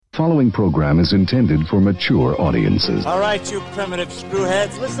following program is intended for mature audiences. All right, you primitive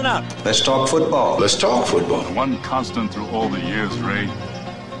screwheads, listen up. Let's talk football. Let's talk football. One constant through all the years, Ray,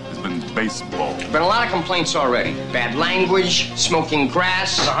 has been baseball. Been a lot of complaints already. Bad language, smoking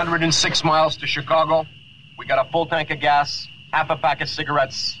grass. 106 miles to Chicago. We got a full tank of gas, half a pack of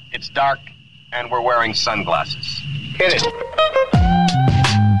cigarettes. It's dark, and we're wearing sunglasses. Hit it.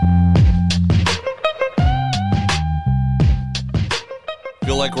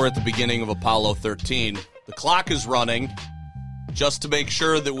 Feel like we're at the beginning of Apollo 13. The clock is running just to make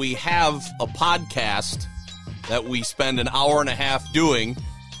sure that we have a podcast that we spend an hour and a half doing,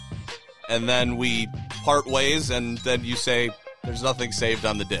 and then we part ways, and then you say there's nothing saved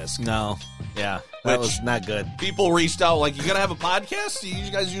on the disc. No. Yeah, that was not good. People reached out like, you going to have a podcast?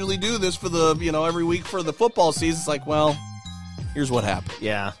 You guys usually do this for the, every week for the football season. It's like, well, here's what happened.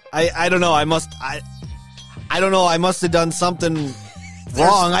 Yeah. I don't know. I don't know. I must have done something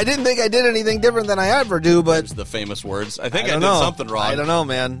wrong. I didn't think I did anything different than I ever do, but the famous words. I think I did something wrong. I don't know,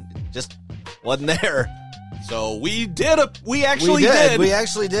 man. Just wasn't there. So we actually did. We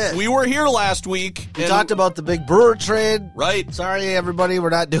actually did. We were here last week. We talked about the big Brewer trade. Right. Sorry, everybody, we're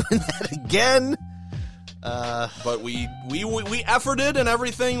not doing that again. But we efforted and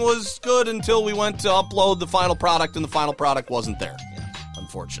everything was good until we went to upload the final product, and the final product wasn't there. Yeah,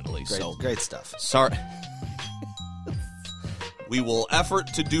 unfortunately. Great stuff. Sorry. We will effort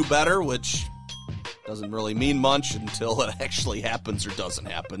to do better, which doesn't really mean much until it actually happens or doesn't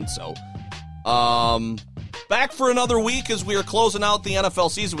happen. So, back for another week as we are closing out the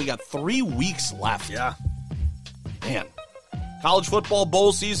NFL season. We got 3 weeks left. Yeah. Man. College football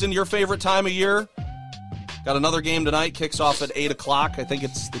bowl season, your favorite time of year. Got another game tonight. Kicks off at 8 o'clock. I think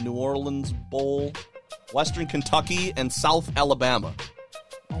it's the New Orleans Bowl. Western Kentucky and South Alabama.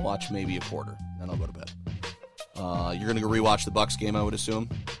 I'll watch maybe a quarter. Then I'll go to bed. You're going to go rewatch the Bucs game, I would assume?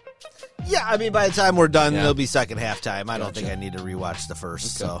 Yeah, I mean, by the time we're done, it'll be second halftime. I don't think I need to rewatch the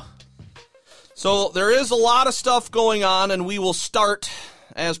first. Okay. So there is a lot of stuff going on, and we will start,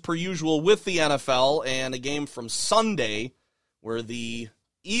 as per usual, with the NFL and a game from Sunday where the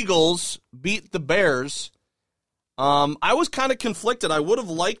Eagles beat the Bears. I was kind of conflicted. I would have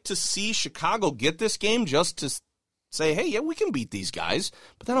liked to see Chicago get this game just to say, hey, yeah, we can beat these guys.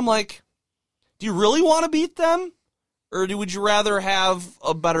 But then I'm like, do you really want to beat them? Or would you rather have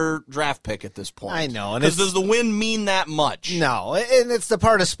a better draft pick at this point? I know. Because does the win mean that much? No, and it's the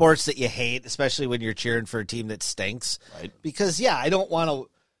part of sports that you hate, especially when you're cheering for a team that stinks. Right. Because, I don't want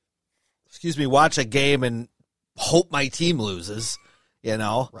to, watch a game and hope my team loses,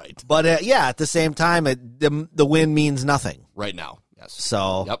 Right. But, at the same time, the win means nothing. Right now, yes.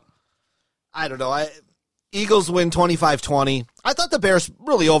 So, yep. I don't know. Eagles win 25-20. I thought the Bears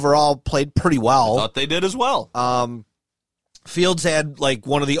really overall played pretty well. I thought they did as well. Fields had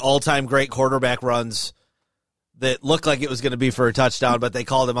one of the all-time great quarterback runs that looked like it was going to be for a touchdown, but they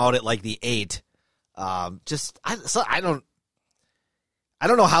called him out at the 8. I don't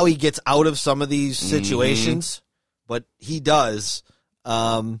know how he gets out of some of these situations, but he does.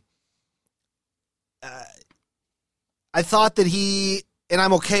 I thought that and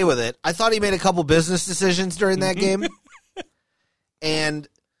I'm okay with it, I thought he made a couple business decisions during that game. And,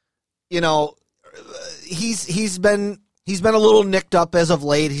 he's been a little nicked up as of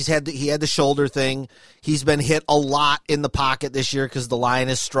late. He had the shoulder thing. He's been hit a lot in the pocket this year because the line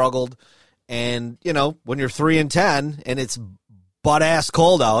has struggled. And, when you're 3-10 and it's butt-ass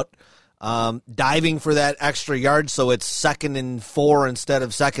cold out, diving for that extra yard so it's 2nd and 4 instead of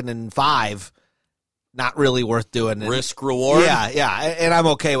 2nd and 5, not really worth doing. Risk reward? Yeah, and I'm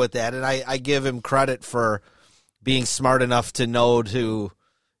okay with that. And I give him credit for being smart enough to know to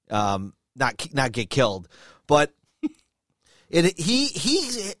not get killed. But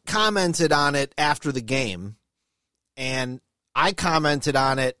he commented on it after the game, and I commented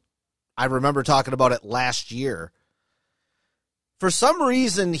on it. I remember talking about it last year. For some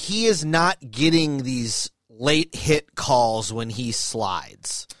reason, he is not getting these late hit calls when he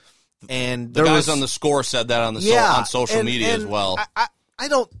slides. And the guys on the score said that on on social media as well. I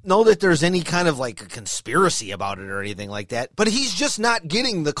don't know that there's any kind of a conspiracy about it or anything like that, but he's just not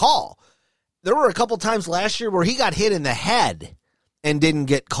getting the call. There were a couple times last year where he got hit in the head and didn't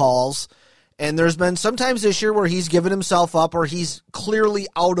get calls. And there's been sometimes this year where he's given himself up or he's clearly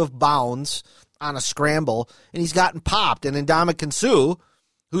out of bounds on a scramble and he's gotten popped. And Ndamukong Suh,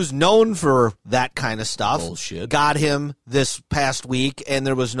 who's known for that kind of stuff, bullshit, got him this past week and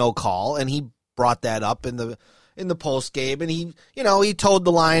there was no call. And he brought that up in the post game. And he towed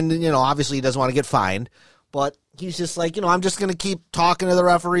the line. Obviously he doesn't want to get fined, but he's just I'm just going to keep talking to the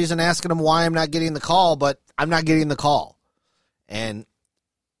referees and asking them why I'm not getting the call, but I'm not getting the call. And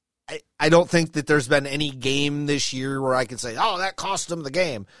I don't think that there's been any game this year where I can say, oh, that cost him the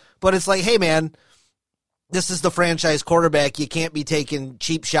game. But it's like, hey, man, this is the franchise quarterback. You can't be taking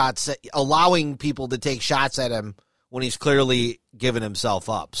cheap shots, allowing people to take shots at him when he's clearly given himself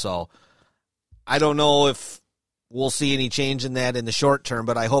up. So I don't know if we'll see any change in that in the short term,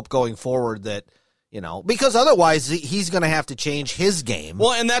 but I hope going forward that, because otherwise he's going to have to change his game.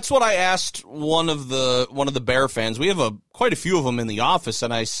 Well, and that's what I asked one of the Bear fans. We have quite a few of them in the office,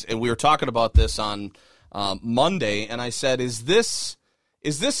 and we were talking about this on Monday, and I said, is this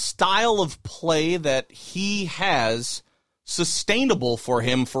style of play that he has sustainable for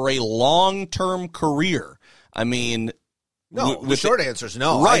him for a long-term career? I mean, no, the short answer is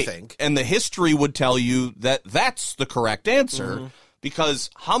no, right. I think. And the history would tell you that that's the correct answer, because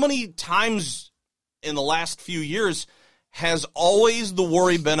how many times in the last few years has always the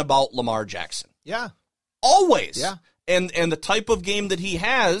worry been about Lamar Jackson? Yeah. Always. Yeah. And the type of game that he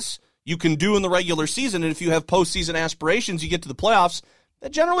has, you can do in the regular season, and if you have postseason aspirations, you get to the playoffs,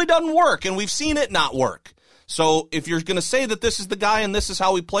 that generally doesn't work, and we've seen it not work. So if you're going to say that this is the guy and this is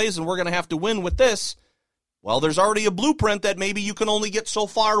how he plays and we're going to have to win with this, well, there's already a blueprint that maybe you can only get so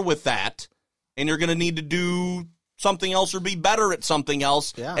far with that, and you're going to need to do something else or be better at something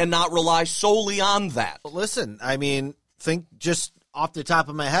else and not rely solely on that. Well, listen, I mean, think just off the top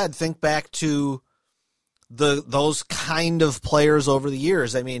of my head, think back to those kind of players over the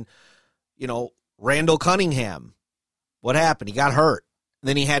years. I mean, Randall Cunningham, what happened? He got hurt.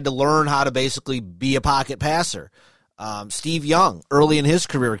 Then he had to learn how to basically be a pocket passer. Steve Young, early in his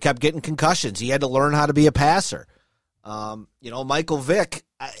career, kept getting concussions. He had to learn how to be a passer. Michael Vick,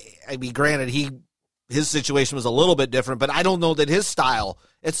 I mean, granted, his situation was a little bit different, but I don't know that his style,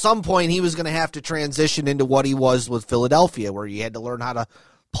 at some point he was going to have to transition into what he was with Philadelphia, where he had to learn how to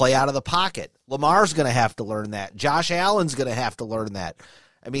play out of the pocket. Lamar's going to have to learn that. Josh Allen's going to have to learn that.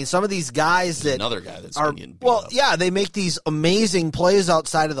 I mean, some of these guys that another guy that's are, getting beat up. Yeah, they make these amazing plays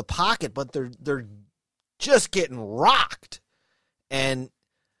outside of the pocket, but they're just getting rocked. And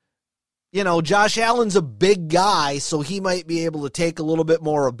Josh Allen's a big guy, so he might be able to take a little bit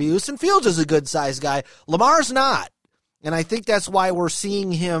more abuse. And Fields is a good-sized guy. Lamar's not. And I think that's why we're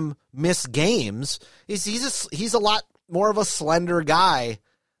seeing him miss games. He's a lot more of a slender guy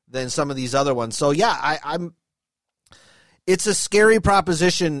than some of these other ones. So, yeah, it's a scary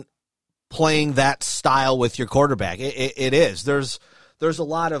proposition playing that style with your quarterback. It is. There's a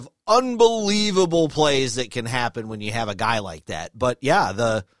lot of unbelievable plays that can happen when you have a guy like that. But, yeah,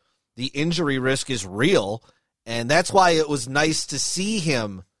 the injury risk is real, and that's why it was nice to see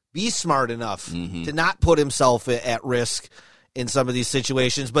him be smart enough to not put himself at risk in some of these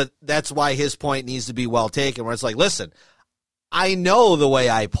situations. But that's why his point needs to be well taken, where it's like, listen, I know the way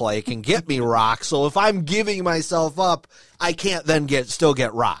I play can get me rocked, so if I'm giving myself up, I can't then still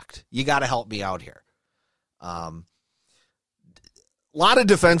get rocked. You got to help me out here. A lot of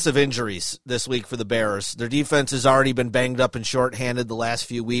defensive injuries this week for the Bears. Their defense has already been banged up and shorthanded the last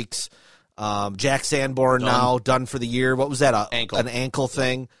few weeks. Jack Sanborn now done for the year. What was that? An ankle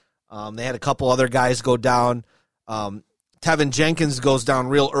thing. They had a couple other guys go down. Tevin Jenkins goes down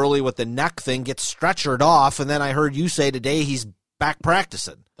real early with the neck thing, gets stretchered off, and then I heard you say today he's back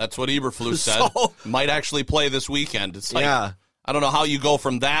practicing. That's what Eberflus said. Might actually play this weekend. It's like, I don't know how you go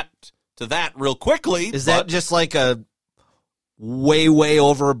from that to that real quickly. Is that just like a way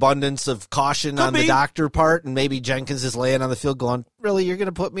overabundance of caution on the doctor part, and maybe Jenkins is laying on the field going, really, you're going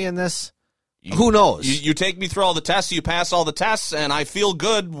to put me in this? Who knows? You take me through all the tests, you pass all the tests, and I feel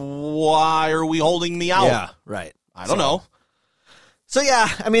good. Why are we holding me out? Yeah, right. I don't know. So, yeah,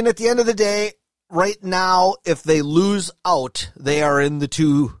 I mean, at the end of the day, right now, if they lose out, they are in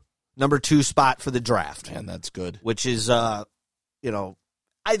the number 2 spot for the draft. And that's good. Which is, I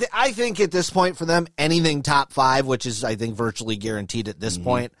think at this point for them, anything top 5, which is, I think, virtually guaranteed at this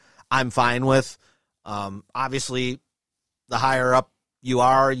point, I'm fine with. Obviously, the higher up you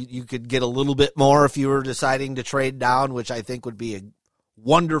are, you could get a little bit more if you were deciding to trade down, which I think would be a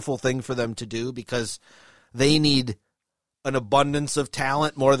wonderful thing for them to do, because they need an abundance of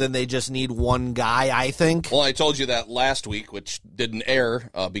talent more than they just need one guy, I think. Well, I told you that last week, which didn't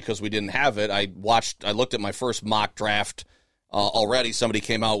air because we didn't have it. I looked at my first mock draft already. Somebody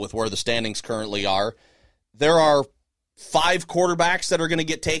came out with where the standings currently are. There are 5 quarterbacks that are going to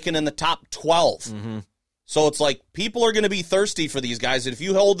get taken in the top 12. So it's like people are going to be thirsty for these guys. And if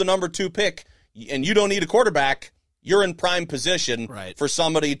you hold the number 2 pick and you don't need a quarterback, you're in prime position for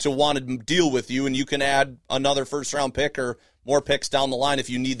somebody to want to deal with you, and you can add another first-round pick or more picks down the line if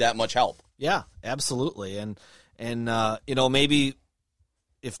you need that much help. Yeah, absolutely. And maybe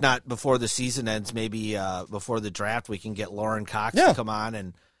if not before the season ends, maybe before the draft, we can get Lauren Cox to come on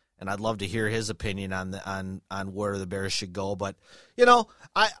and and I'd love to hear his opinion on where the Bears should go. But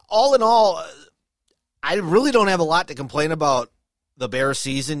all in all, I really don't have a lot to complain about the Bears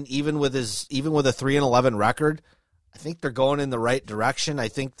season, even with a 3-11 record. I think they're going in the right direction. I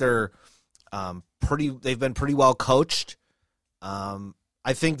think they're they've been pretty well coached.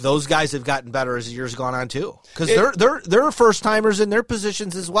 I think those guys have gotten better as the year's gone on too, because they're first timers in their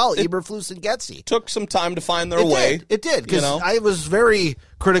positions as well. Eberflus and Getsy took some time to find their way. It did, because I was very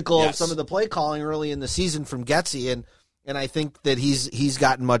critical of some of the play calling early in the season from Getsy, and I think that he's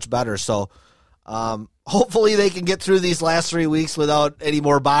gotten much better. So hopefully they can get through these last 3 weeks without any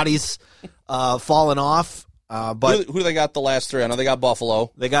more bodies falling off. But who do they got the last 3? I know they got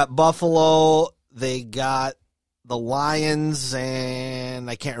Buffalo. They got Buffalo. They got the Lions, and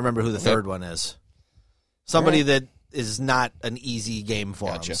I can't remember who the third one is. Somebody that is not an easy game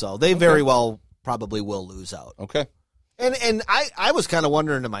for them. So they very well probably will lose out. Okay. And I was kind of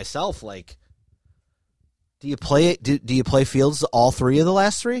wondering to myself, like, do you play Fields all 3 of the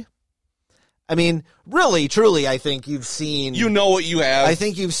last 3? I mean, really, truly, I think you've seen... You know what you have. I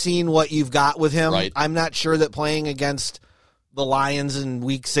think you've seen what you've got with him. Right. I'm not sure that playing against the Lions in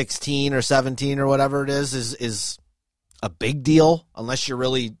week 16 or 17 or whatever it is a big deal, unless you're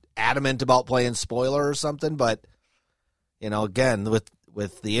really adamant about playing spoiler or something. But, again,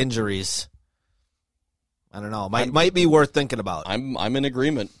 with the injuries, I don't know. Might be worth thinking about. I'm in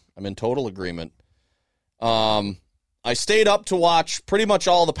agreement. I'm in total agreement. I stayed up to watch pretty much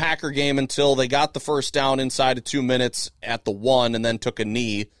all the Packer game until they got the first down inside of 2 minutes at the 1 and then took a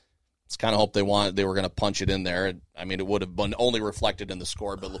knee. It's kind of hope they were going to punch it in there. I mean, it would have been only reflected in the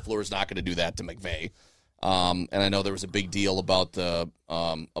score, but LaFleur's not going to do that to McVay. And I know there was a big deal about the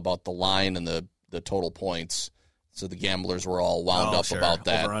line and the total points. So the gamblers were all wound up about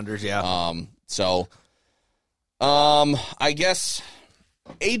that. Over-unders, yeah. I guess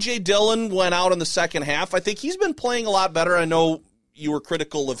A.J. Dillon went out in the second half. I think he's been playing a lot better. I know you were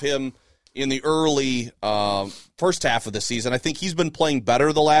critical of him in the early first half of the season. I think he's been playing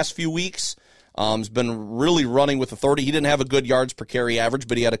better the last few weeks. He's been really running with authority. He didn't have a good yards per carry average,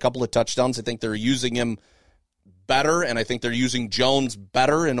 but he had a couple of touchdowns. I think they're using him better, and I think they're using Jones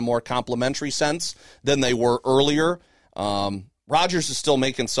better in a more complimentary sense than they were earlier. Rodgers is still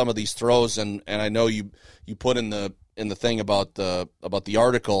making some of these throws, and I know you put in the thing about the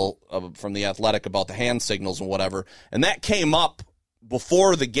article from The Athletic about the hand signals and whatever, and that came up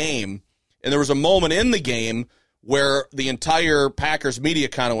before the game, and there was a moment in the game where the entire Packers media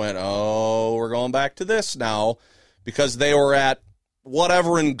kind of went, oh, we're going back to this now, because they were at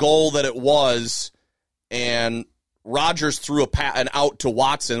whatever in goal that it was, and Rodgers threw an out to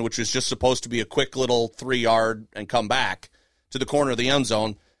Watson, which was just supposed to be a quick little 3-yard and come back to the corner of the end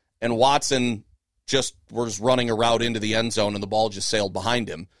zone, and Watson just was running a route into the end zone, and the ball just sailed behind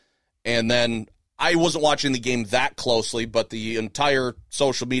him. And then I wasn't watching the game that closely, but the entire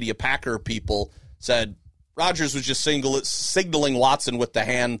social media Packer people said Rodgers was just signaling Watson with the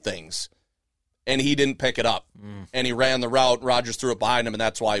hand things, and he didn't pick it up. And he ran the route, Rodgers threw it behind him, and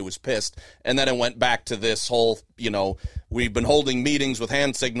that's why he was pissed. And then it went back to this whole, we've been holding meetings with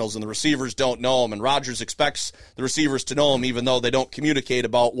hand signals, and the receivers don't know them, and Rodgers expects the receivers to know them, even though they don't communicate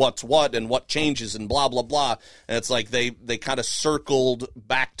about what's what and what changes and blah, blah, blah. And it's like they kind of circled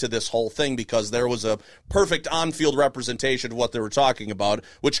back to this whole thing because there was a perfect on-field representation of what they were talking about,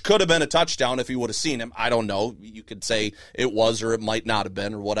 which could have been a touchdown if he would have seen him. I don't know. You could say it was or it might not have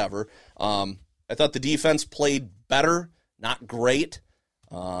been or whatever. I thought the defense played better, not great.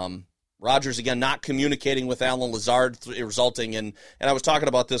 Rodgers, again, not communicating with Allen Lazard, resulting in, and I was talking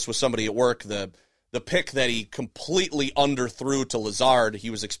about this with somebody at work, the pick that he completely underthrew to Lazard, he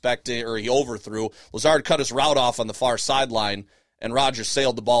was expecting, or he overthrew. Lazard cut his route off on the far sideline, and Rodgers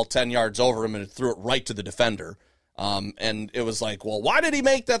sailed the ball 10 yards over him and threw it right to the defender. And it was like, well, why did he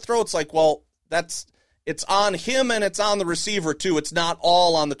make that throw? It's like, well, it's on him and it's on the receiver too. It's not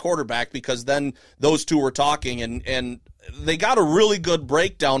all on the quarterback, because then those two were talking and they got a really good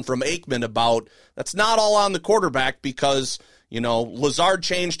breakdown from Aikman about that's not all on the quarterback, because, Lazard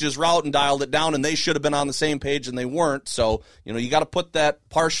changed his route and dialed it down, and they should have been on the same page and they weren't. So, you got to put that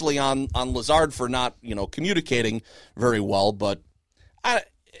partially on Lazard for not, communicating very well. But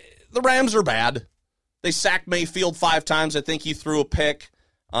the Rams are bad. They sacked Mayfield 5 times. I think he threw a pick.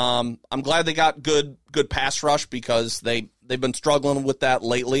 I'm glad they got good pass rush, because they've been struggling with that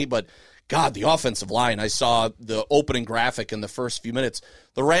lately. But God, the offensive line, I saw the opening graphic in the first few minutes.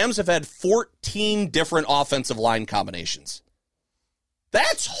 The Rams have had 14 different offensive line combinations.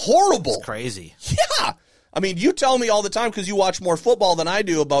 That's horrible. It's crazy. Yeah. I mean, you tell me all the time, because you watch more football than I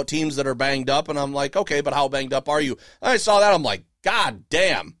do, about teams that are banged up, and I'm like, okay, but how banged up are you? I saw that, I'm like, God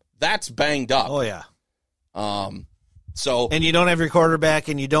damn, That's banged up. Oh, yeah. So And you don't have your quarterback,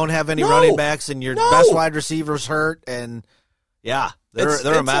 and you don't have any No. running backs, and your No. best wide receivers hurt, and they're It's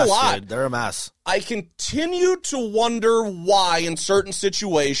a a mess, lot. dude. They're a mess. I continue to wonder why, in certain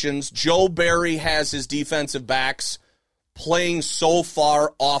situations, Joe Barry has his defensive backs playing so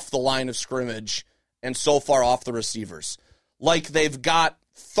far off the line of scrimmage and so far off the receivers. Like they've got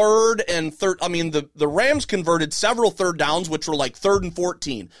third. I mean, the Rams converted several third downs, which were like 3rd and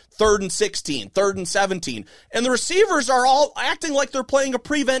 14, 3rd and 16, 3rd and 17. And the receivers are all acting like they're playing a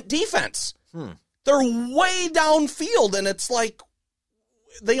prevent defense. They're way downfield, and it's like,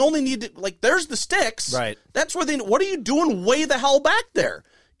 they only need to, like, there's the sticks. Right. That's where what are you doing way the hell back there?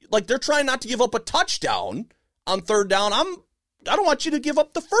 Like, they're trying not to give up a touchdown on 3rd down. I don't want you to give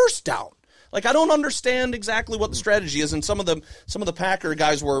up the 1st down. Like, I don't understand exactly what the strategy is, and some of the Packer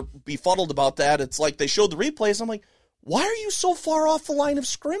guys were befuddled about that. It's like they showed the replays. I'm like, why are you so far off the line of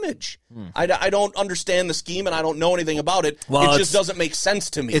scrimmage? I don't understand the scheme, and I don't know anything about it. Well, it just doesn't make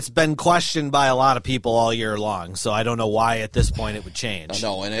sense to me. It's been questioned by a lot of people all year long, so I don't know why at this point it would change.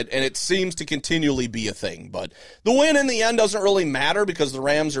 No, and it seems to continually be a thing. But the win in the end doesn't really matter because the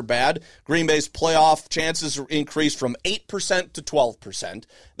Rams are bad. Green Bay's playoff chances increased from 8% to 12%.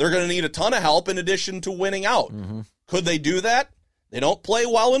 They're going to need a ton of help in addition to winning out. Could they do that? They don't play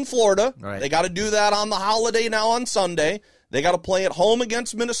well in Florida. Right. They got to do that on the holiday now on Sunday. They got to play at home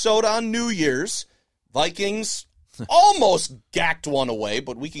against Minnesota on New Year's. Vikings almost gacked one away,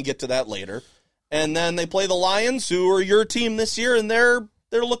 but we can get to that later. And then they play the Lions, who are your team this year, and they're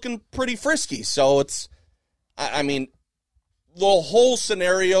looking pretty frisky. So it's, I mean, the whole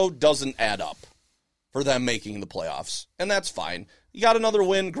scenario doesn't add up for them making the playoffs, and that's fine. You got another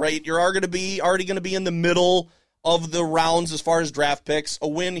win, great. You're already going to be in the middle of the rounds as far as draft picks. A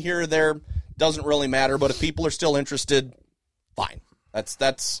win here or there doesn't really matter, but if people are still interested, fine.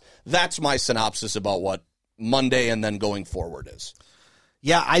 That's my synopsis about what Monday and then going forward is.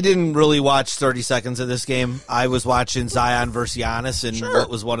 Yeah, I didn't really watch 30 seconds of this game. I was watching Zion versus Giannis in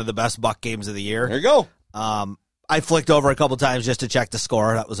what was one of the best Buck games of the year. There you go. I flicked over a couple times just to check the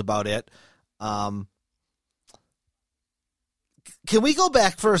score. That was about it. Can we go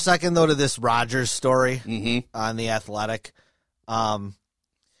back for a second, though, to this Rodgers story on The Athletic?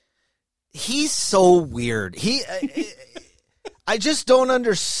 He's so weird. I just don't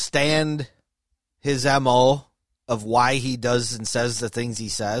understand his MO of why he does and says the things he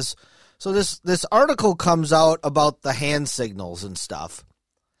says. So this article comes out about the hand signals and stuff.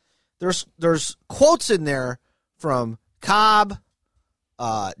 There's quotes in there from Cobb,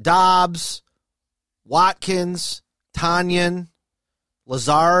 Dobbs, Watkins, Tanyan,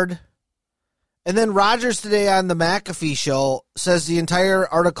 Lazard, and then Rodgers today on the McAfee show says the entire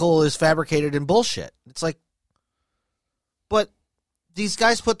article is fabricated and bullshit. It's like, but these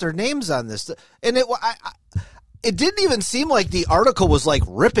guys put their names on this, and it didn't even seem like the article was like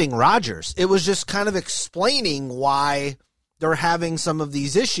ripping Rodgers. It was just kind of explaining why they're having some of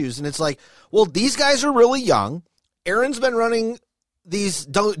these issues, and it's like, well, these guys are really young. Aaron's been running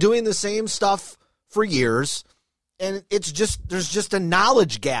doing the same stuff for years. And it's just, there's just a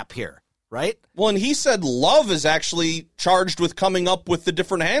knowledge gap here, right? Well, and he said Love is actually charged with coming up with the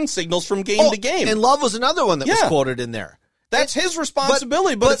different hand signals from game to game. And Love was another one that was quoted in there. That's his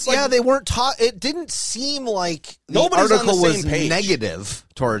responsibility, but it's like, yeah, they weren't taught. It didn't seem like the nobody's article on the was same page. negative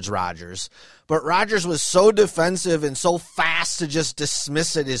towards Rodgers, but Rodgers was so defensive and so fast to just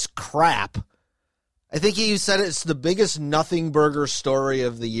dismiss it as crap. I think he said it's the biggest nothing burger story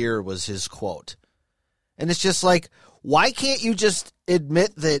of the year was his quote. And it's just like, why can't you just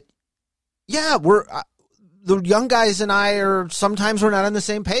admit that, yeah, the young guys and I sometimes we're not on the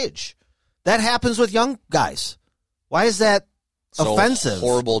same page. That happens with young guys. Why is that offensive?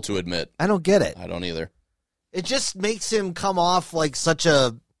 Horrible to admit. I don't get it. I don't either. It just makes him come off like such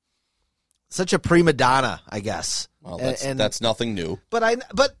a prima donna, I guess. Well, that's nothing new.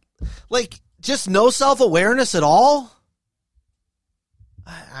 But like just no self-awareness at all?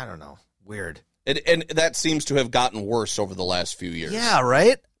 I don't know. Weird. And that seems to have gotten worse over the last few years. Yeah,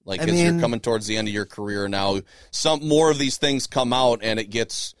 right? Like, you're coming towards the end of your career now, some more of these things come out, and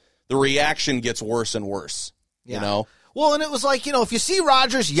the reaction gets worse and worse, you know? Well, and it was like, if you see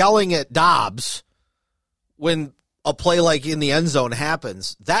Rodgers yelling at Dobbs when a play like in the end zone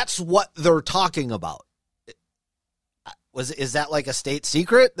happens, that's what they're talking about. Is that like a state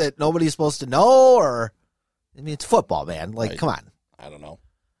secret that nobody's supposed to know? Or, I mean, it's football, man. Like, come on. I don't know.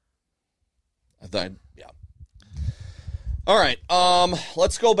 Yeah. All right.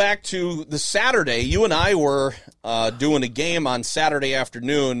 Let's go back to the Saturday. You and I were doing a game on Saturday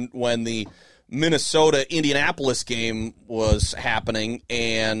afternoon when the Minnesota-Indianapolis game was happening,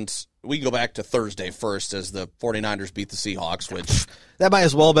 and we can go back to Thursday first as the 49ers beat the Seahawks, which... That might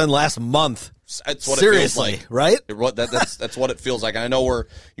as well have been last month. That's what Seriously, it feels like. Right? That's what it feels like. I know we're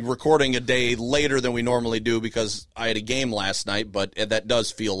recording a day later than we normally do because I had a game last night, but that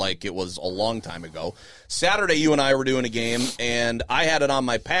does feel like it was a long time ago. Saturday, you and I were doing a game, and I had it on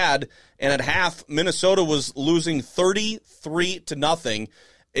my pad, and at half, Minnesota was losing 33-0,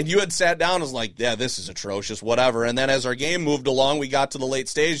 and you had sat down and was like, yeah, this is atrocious, whatever. And then as our game moved along, we got to the late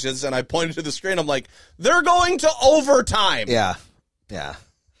stages, and I pointed to the screen. I'm like, they're going to overtime. Yeah.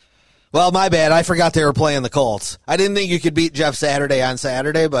 Well, my bad. I forgot they were playing the Colts. I didn't think you could beat Jeff Saturday on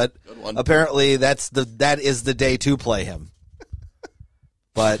Saturday, but apparently that is the day to play him.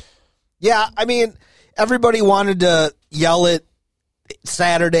 But, yeah, I mean, everybody wanted to yell at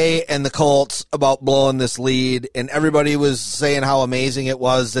Saturday and the Colts about blowing this lead, and everybody was saying how amazing it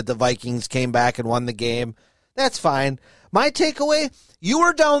was that the Vikings came back and won the game. That's fine. My takeaway, you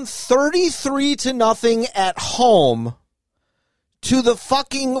were down 33-0 at home to the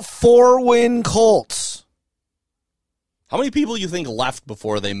fucking 4-win Colts. How many people you think left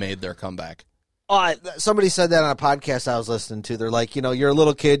before they made their comeback? Somebody said that on a podcast I was listening to. They're like, you're a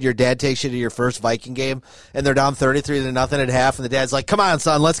little kid, your dad takes you to your first Viking game, and they're down 33-0 at half, and the dad's like, come on,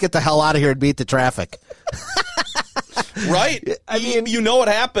 son, let's get the hell out of here and beat the traffic. Right? I mean, you know what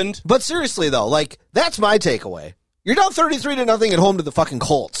happened. But seriously, though, that's my takeaway. You're down 33-0 at home to the fucking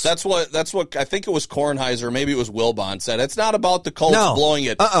Colts. That's what I think it was Kornheiser, maybe it was Wilbon said. It's not about the Colts blowing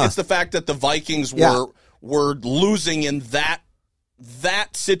it. It's the fact that the Vikings were losing in that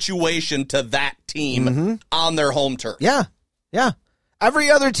situation to that team on their home turf. Yeah. Every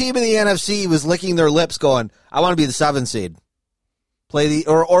other team in the NFC was licking their lips going, I want to be the 7 seed. Play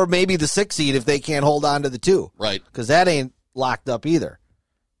or maybe the 6 seed if they can't hold on to the 2. Right. Because that ain't locked up either.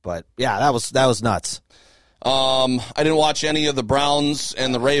 But yeah, that was nuts. I didn't watch any of the Browns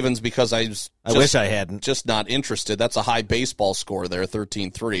and the Ravens because I wish I hadn't. Just not interested. That's a high baseball score there,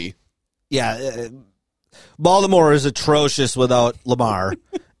 13-3. Yeah, Baltimore is atrocious without Lamar,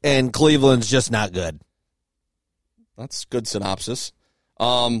 and Cleveland's just not good. That's good synopsis.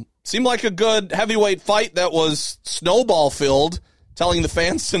 Seemed like a good heavyweight fight that was snowball-filled, telling the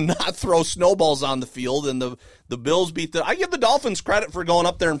fans to not throw snowballs on the field, and the Bills beat I give the Dolphins credit for going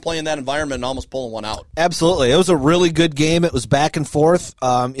up there and playing that environment and almost pulling one out. Absolutely. It was a really good game. It was back and forth.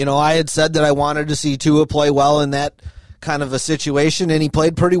 I had said that I wanted to see Tua play well in that kind of a situation, and he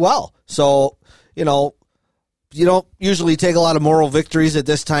played pretty well. So, you don't usually take a lot of moral victories at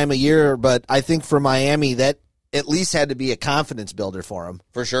this time of year, but I think for Miami, that at least had to be a confidence builder for him.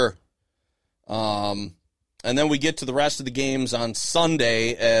 For sure. And then we get to the rest of the games on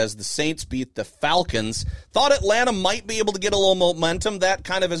Sunday as the Saints beat the Falcons. Thought Atlanta might be able to get a little momentum. That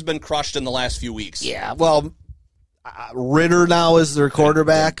kind of has been crushed in the last few weeks. Yeah, well, Ritter now is their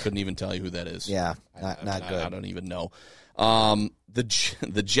quarterback. Couldn't even tell you who that is. Yeah, not good. I don't even know. The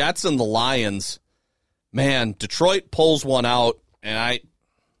Jets and the Lions, man, Detroit pulls one out, and I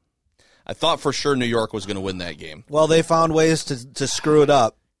thought for sure New York was going to win that game. Well, they found ways to screw it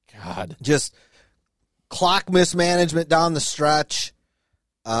up. God. Just clock mismanagement down the stretch.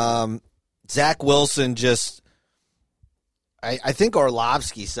 Zach Wilson just... I think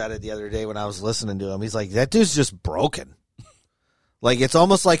Orlovsky said it the other day when I was listening to him. He's like, that dude's just broken. It's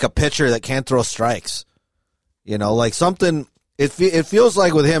almost like a pitcher that can't throw strikes. Something... It feels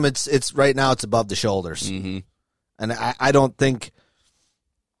like with him, it's right now it's above the shoulders. Mm-hmm. And I don't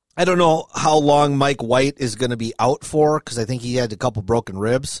know how long Mike White is going to be out for because I think he had a couple broken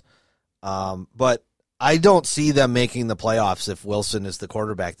ribs. But I don't see them making the playoffs if Wilson is the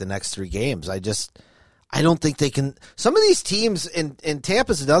quarterback the next 3 games. I don't think they can. Some of these teams, and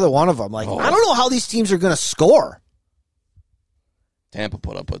Tampa's another one of them. I don't know how these teams are going to score. Tampa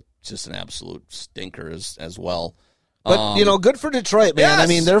put up just an absolute stinker as well. But, good for Detroit, man. Yes. I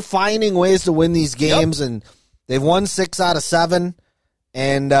mean, they're finding ways to win these games, and they've won 6 out of 7,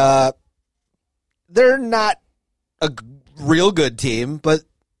 and they're not a real good team, but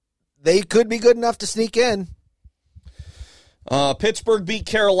they could be good enough to sneak in. Pittsburgh beat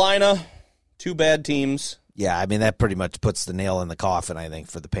Carolina. 2 bad teams. Yeah, I mean, that pretty much puts the nail in the coffin, I think,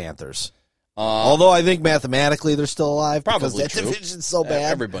 for the Panthers. Although I think mathematically they're still alive because that division's so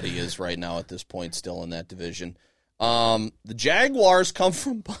bad. Everybody is right now at this point still in that division. The Jaguars come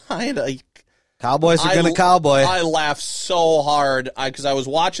from behind. Cowboys are going to cowboy. I laughed so hard because I was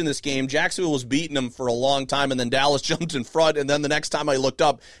watching this game. Jacksonville was beating them for a long time, and then Dallas jumped in front, and then the next time I looked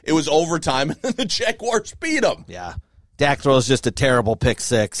up, it was overtime, and then the Jaguars beat them. Yeah. Dak throws just a terrible pick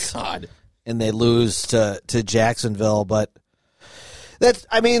 6. God. And they lose to Jacksonville, but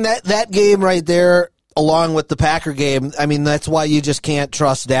That game right there, along with the Packer game, I mean, that's why you just can't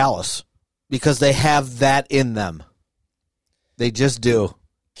trust Dallas, because they have that in them. They just do.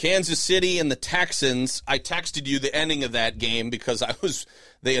 Kansas City and the Texans, I texted you the ending of that game because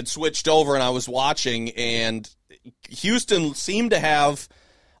they had switched over and I was watching, and Houston seemed to have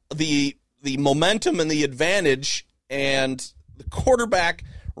the momentum and the advantage, and the quarterback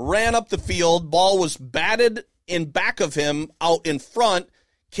ran up the field, ball was batted in back of him out in front,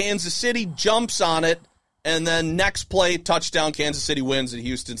 Kansas City jumps on it, and then next play, touchdown, Kansas City wins, and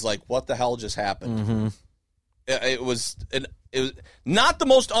Houston's like, what the hell just happened? Mm-hmm. It was not the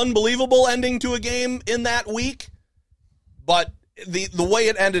most unbelievable ending to a game in that week, but the way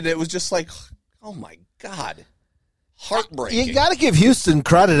it ended, it was just like, oh my God, heartbreaking. You got to give Houston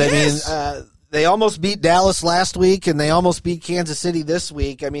credit. Yes. I mean, they almost beat Dallas last week, and they almost beat Kansas City this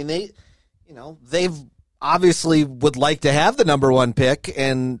week. I mean, they've obviously would like to have the number one pick,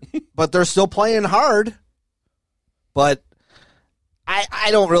 but they're still playing hard. But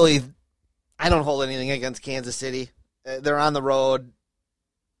I don't hold anything against Kansas City. They're on the road.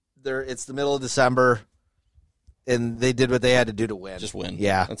 It's the middle of December, and they did what they had to do to win. Just win.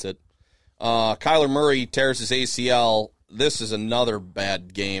 Yeah. That's it. Kyler Murray tears his ACL. This is another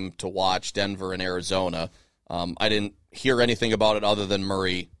bad game to watch, Denver and Arizona. I didn't hear anything about it other than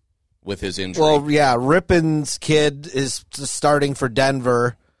Murray with his injury. Well, yeah, Rippon's kid is starting for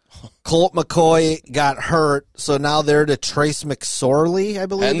Denver. Colt McCoy got hurt, so now they're to Trace McSorley, I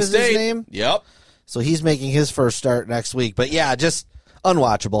believe Penn is State. his name. Yep. So he's making his first start next week. But, yeah, just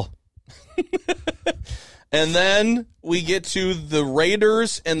unwatchable. And then we get to the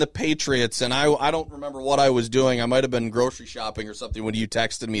Raiders and the Patriots, and I don't remember what I was doing. I might have been grocery shopping or something when you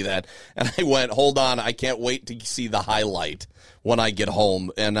texted me that, and I went, hold on, I can't wait to see the highlight when I get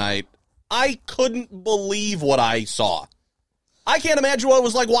home. And I couldn't believe what I saw. I can't imagine what it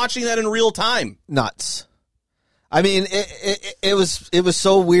was like watching that in real time. Nuts. I mean, it was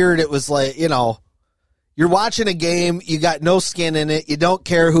so weird. It was like, you're watching a game, you got no skin in it, you don't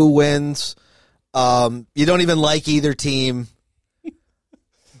care who wins. You don't even like either team.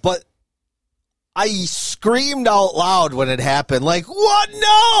 But I screamed out loud when it happened. Like, what?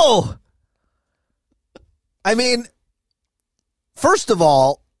 No! I mean, first of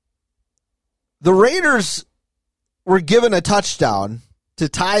all, the Raiders were given a touchdown to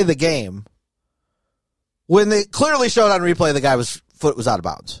tie the game when they clearly showed on replay the guy's foot was out of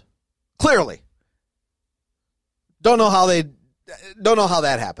bounds. Clearly. Don't know how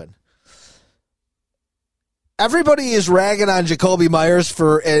that happened. Everybody is ragging on Jacoby Myers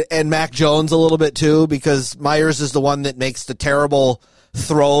and Mac Jones a little bit too, because Myers is the one that makes the terrible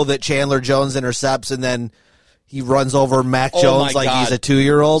throw that Chandler Jones intercepts, and then he runs over Mac Jones like he's a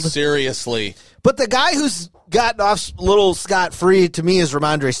 2-year-old. Seriously. But the guy who's gotten off a little scot-free to me is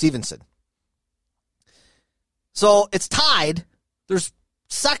Ramondre Stevenson. So it's tied. There's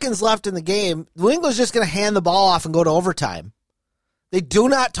seconds left in the game. New England's just going to hand the ball off and go to overtime. They do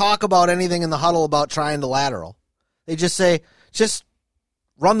not talk about anything in the huddle about trying to lateral. They just say, just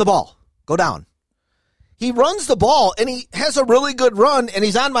run the ball. Go down. He runs the ball, and he has a really good run, and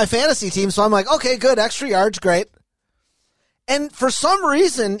he's on my fantasy team, so I'm like, okay, good, extra yards, great. And for some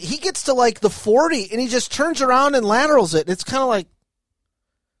reason, he gets to like the 40, and he just turns around and laterals it. It's kind of like,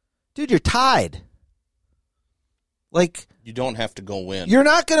 dude, you're tied. Like, You don't have to go win. You're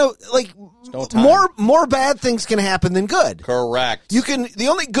not going to, like, no time. More bad things can happen than good. Correct. The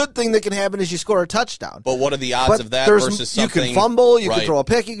only good thing that can happen is you score a touchdown. But what are the odds of that versus something? You can fumble, you right. can throw a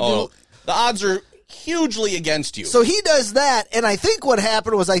pick. The odds are hugely against you. So he does that, and I think what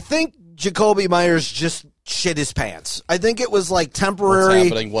happened was Jacoby Myers just shit his pants. I think it was like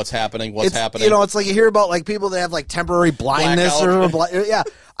temporary. What's happening? It's like you hear about like people that have like temporary blindness Blackout. yeah.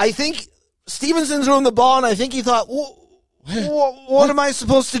 I think Stevenson's throwing the ball, and I think he thought, what am I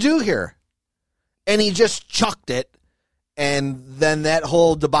supposed to do here? And he just chucked it, and then that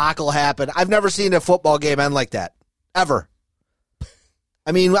whole debacle happened. I've never seen a football game end like that, ever.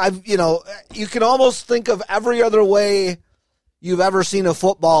 I mean, you can almost think of every other way you've ever seen a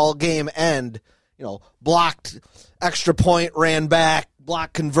football game end. Blocked, extra point, ran back,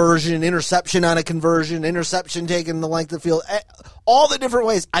 block conversion, interception on a conversion, interception taking the length of the field. All the different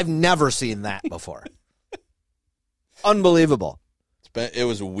ways. I've never seen that before. Unbelievable. It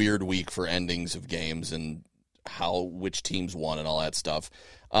was a weird week for endings of games and which teams won and all that stuff.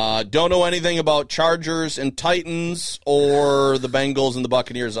 Don't know anything about Chargers and Titans or the Bengals and the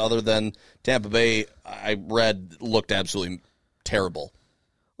Buccaneers other than Tampa Bay, I read, looked absolutely terrible.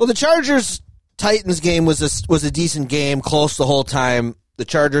 Well, the Chargers-Titans game was a decent game, close the whole time. The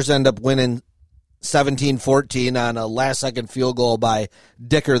Chargers end up winning 17-14 on a last-second field goal by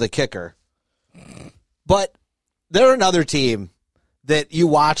Dicker the kicker. But they're another team that you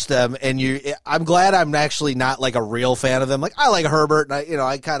watch them, and I'm glad I'm actually not like a real fan of them. Like I like Herbert, and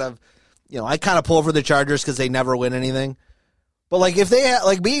I kind of pull for the Chargers because they never win anything. But like if they had,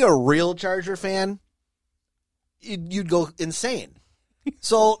 like being a real Charger fan, you'd go insane.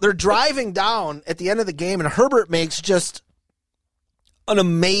 So they're driving down at the end of the game, and Herbert makes just an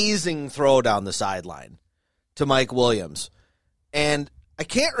amazing throw down the sideline to Mike Williams. And I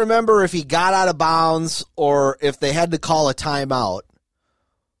can't remember if he got out of bounds or if they had to call a timeout.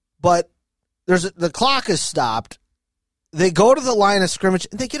 But the clock is stopped. They go to the line of scrimmage,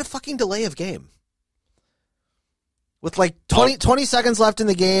 and they get a fucking delay of game. With like 20 seconds left in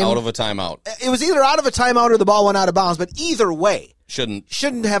the game. Out of a timeout. It was either out of a timeout or the ball went out of bounds, but either way.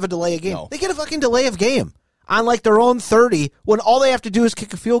 Shouldn't have a delay of game. No. They get a fucking delay of game on like their own 30 when all they have to do is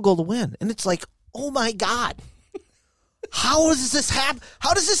kick a field goal to win. And it's like, oh my God. How does this happen?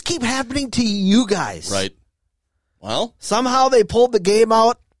 How does this keep happening to you guys? Right. Well, somehow they pulled the game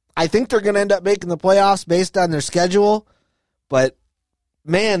out. I think they're going to end up making the playoffs based on their schedule, but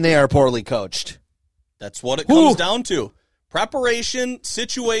man, they are poorly coached. That's what it comes down to. Preparation,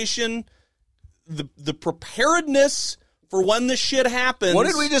 situation, the preparedness for when this shit happens. What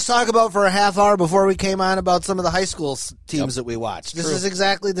did we just talk about for a half hour before we came on about some of the high school teams that we watched? This is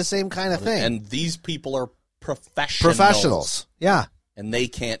exactly the same kind of thing. And these people are professionals. Professionals, yeah. And they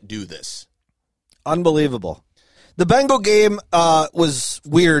can't do this. Unbelievable. The Bengal game was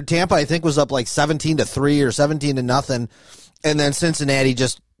weird. Tampa, I think, was up like 17-3 or 17-0, and then Cincinnati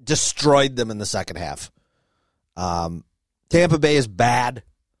just destroyed them in the second half. Tampa Bay is bad.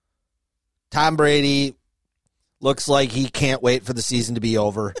 Tom Brady looks like he can't wait for the season to be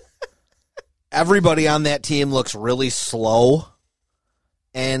over. Everybody on that team looks really slow.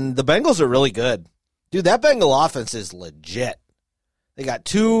 And the Bengals are really good. Dude, that Bengal offense is legit. They got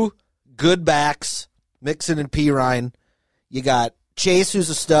two good backs, Mixon and Pirine. You got Chase, who's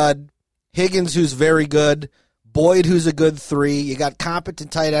a stud. Higgins, who's very good. Boyd, who's a good 3. You got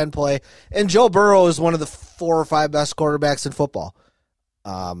competent tight end play. And Joe Burrow is one of the 4 or 5 best quarterbacks in football.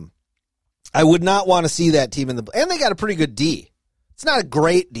 I would not want to see that team in the... And they got a pretty good D. It's not a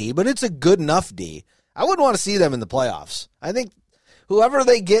great D, but it's a good enough D. I wouldn't want to see them in the playoffs. I think whoever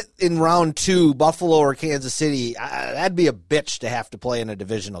they get in round 2, Buffalo or Kansas City, that'd be a bitch to have to play in a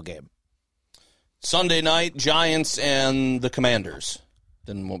divisional game. Sunday night, Giants and the Commanders.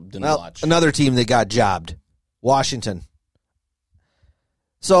 Didn't watch. Another team that got jobbed. Washington.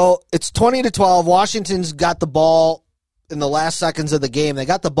 So it's 20-12. Washington's got the ball in the last seconds of the game. They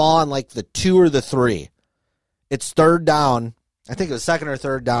got the ball on like the 2 or the 3. It's third down. I think it was second or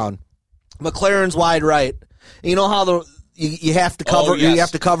third down. McLaren's wide right. You know how you have to cover you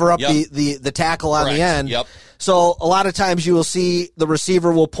have to cover up the tackle on the end. Yep. So a lot of times you will see the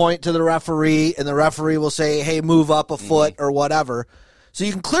receiver will point to the referee and the referee will say, "Hey, move up a foot," or whatever. So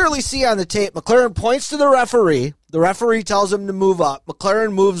you can clearly see on the tape, McLaren points to the referee. The referee tells him to move up.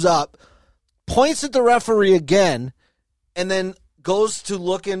 McLaren moves up, points at the referee again, and then goes to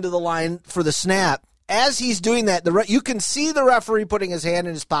look into the line for the snap. As he's doing that, you can see the referee putting his hand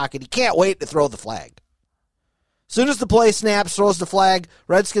in his pocket. He can't wait to throw the flag. As soon as the play snaps, throws the flag,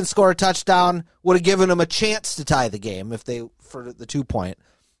 Redskins score a touchdown, would have given them a chance to tie the game for the 2-point.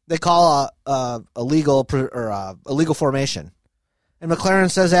 They call a legal formation. And McLaren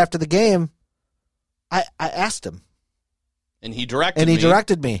says after the game, I asked him. And he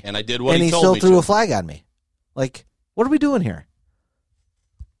directed me. And I did what he told me to. And he still threw a flag on me. Like, what are we doing here?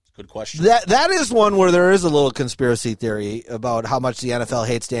 Good question. That is one where there is a little conspiracy theory about how much the NFL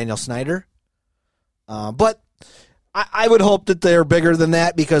hates Daniel Snyder. But I would hope that they're bigger than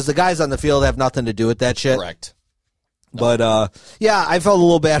that because the guys on the field have nothing to do with that shit. Correct. No. But, yeah, I felt a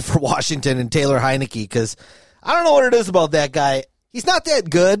little bad for Washington and Taylor Heineke because I don't know what it is about that guy. He's not that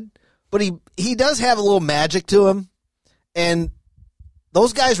good, but he does have a little magic to him. And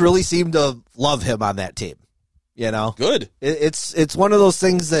those guys really seem to love him on that team. You know? Good. It's one of those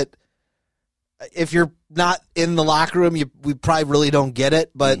things that if you're not in the locker room, we probably really don't get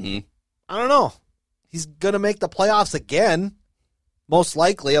it. But I don't know. He's going to make the playoffs again, most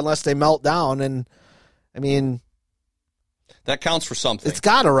likely, unless they melt down. And, I mean... That counts for something. It's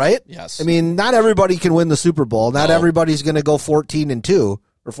got to, right? Yes. I mean, not everybody can win the Super Bowl. Not everybody's going to go 14-2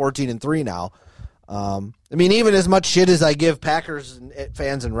 or 14-3 now. I mean, even as much shit as I give Packers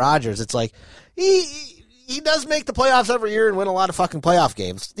fans and Rodgers, it's like he does make the playoffs every year and win a lot of fucking playoff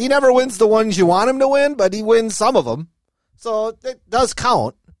games. He never wins the ones you want him to win, but he wins some of them. So it does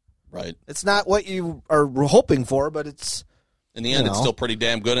count. Right. It's not what you are hoping for, but In the end, it's still pretty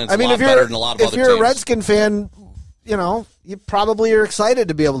damn good, and it's I mean, a lot better than a lot of other teams. If you're a Redskin fan, you probably are excited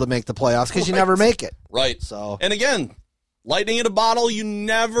to be able to make the playoffs because you never make it. Right. So, and again, lightning in a bottle, you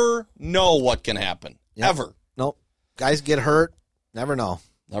never know what can happen. Yep. Ever. Nope. Guys get hurt. Never know.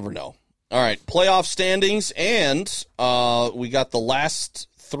 Never know. All right, playoff standings, and we got the last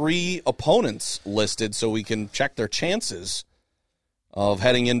 3 opponents listed so we can check their chances of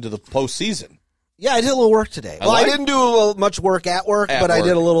heading into the postseason. Yeah, I did a little work today. I didn't do much work at work, but I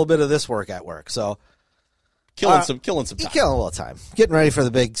did a little bit of this work at work. So killing some time. Killing a little time. Getting ready for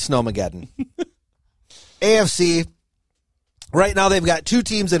the big Snowmageddon. AFC, right now they've got 2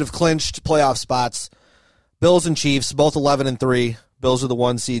 teams that have clinched playoff spots. Bills and Chiefs, both 11-3. Bills are the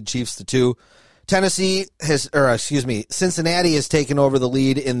 1 seed, Chiefs the 2. Cincinnati has taken over the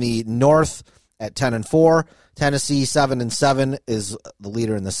lead in the North at 10-4. Tennessee 7-7 is the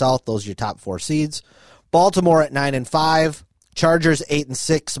leader in the South. Those are your top 4 seeds. Baltimore at 9-5. Chargers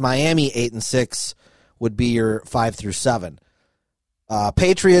 8-6. Miami 8-6 would be your 5 through 7.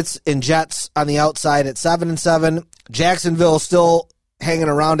 Patriots and Jets on the outside at 7-7. Jacksonville still hanging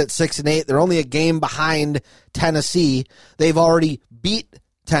around at 6-8. They're only a game behind Tennessee. They've already beat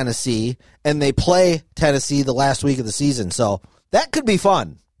Tennessee, and they play Tennessee the last week of the season. So that could be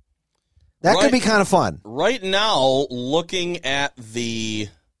fun. That could be kind of fun. Right now, looking at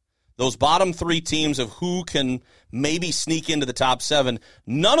those bottom 3 teams of who can maybe sneak into the top 7,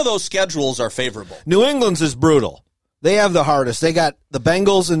 none of those schedules are favorable. New England's is brutal. They have the hardest. They got the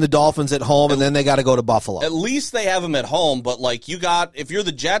Bengals and the Dolphins at home, and then they got to go to Buffalo. At least they have them at home, but if you're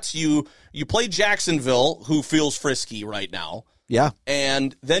the Jets, you play Jacksonville, who feels frisky right now. Yeah.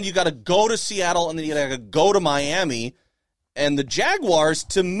 And then you got to go to Seattle, and then you got to go to Miami. And the Jaguars,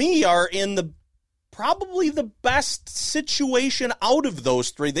 to me, are in probably the best situation out of those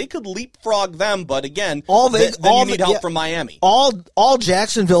 3. They could leapfrog them, but again, then you need help from Miami. All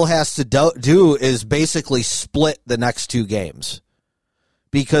Jacksonville has to do is basically split the next 2 games,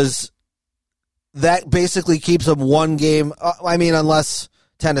 because that basically keeps them 1 game. Unless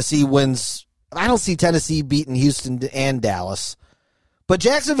Tennessee wins. I don't see Tennessee beating Houston and Dallas. But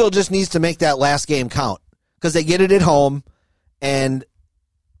Jacksonville just needs to make that last game count, because they get it at home. And,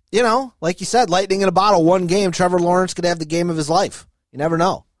 like you said, lightning in a bottle, 1 game. Trevor Lawrence could have the game of his life. You never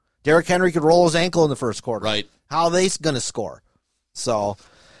know. Derrick Henry could roll his ankle in the first quarter. Right. How are they going to score? So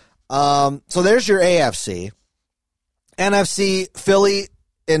there's your AFC. NFC, Philly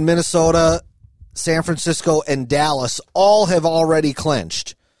and Minnesota, San Francisco, and Dallas all have already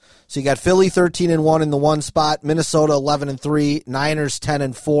clinched. So you got Philly 13-1 in the 1 spot, Minnesota 11-3, Niners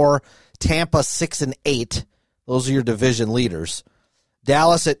 10-4, Tampa 6-8. Those are your division leaders.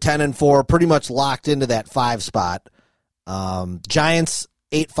 Dallas at 10-4, pretty much locked into that 5 spot. Giants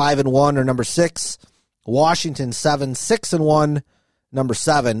 8-5-1 are number 6. Washington 7-6-1, number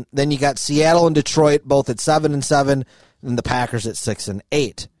 7. Then you got Seattle and Detroit both at 7-7, and the Packers at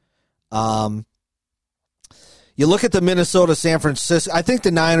 6-8. You look at the Minnesota, San Francisco. I think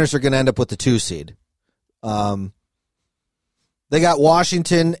the Niners are going to end up with the 2 seed. They got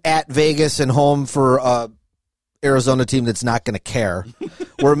Washington at Vegas and home for Arizona team that's not going to care.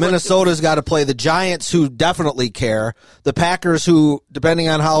 Where Minnesota's got to play the Giants, who definitely care. The Packers, who, depending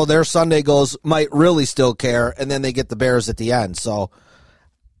on how their Sunday goes, might really still care. And then they get the Bears at the end. So,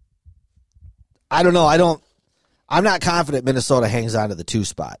 I don't know. I'm not confident Minnesota hangs on to the 2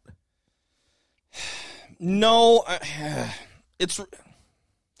 spot. No, it's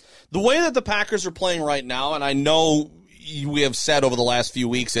the way that the Packers are playing right now, and I know we have said over the last few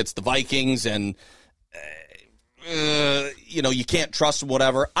weeks it's the Vikings, and you can't trust them,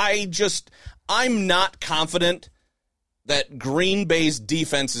 whatever. I'm not confident that Green Bay's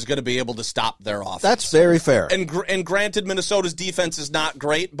defense is going to be able to stop their offense. That's very fair. And granted, Minnesota's defense is not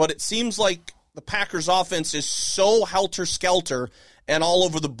great, but it seems like the Packers' offense is so helter-skelter and all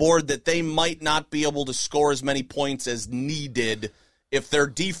over the board that they might not be able to score as many points as needed if their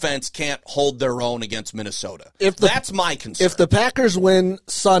defense can't hold their own against Minnesota. That's my concern. If the Packers win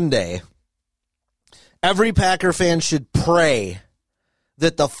Sunday, every Packer fan should pray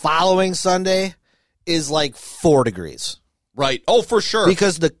that the following Sunday is like 4 degrees. Right. Oh, for sure.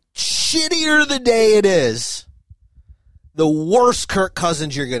 Because the shittier the day it is, the worse Kirk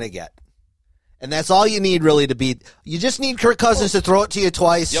Cousins you're going to get. And that's all you need really to beat. You just need Kirk Cousins to throw it to you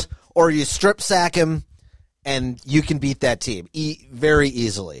twice, or you strip sack him, and you can beat that team very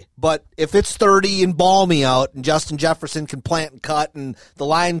easily. But if it's 30 and balmy out, and Justin Jefferson can plant and cut, and the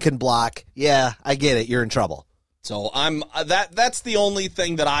line can block, yeah, I get it. You're in trouble. So that's the only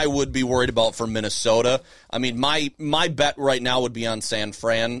thing that I would be worried about for Minnesota. I mean, my bet right now would be on San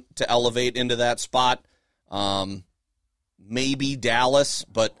Fran to elevate into that spot. maybe Dallas,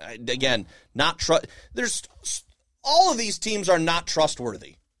 but again, not there's all of these teams are not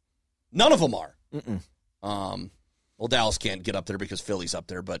trustworthy. None of them are. Well, Dallas can't get up there because Philly's up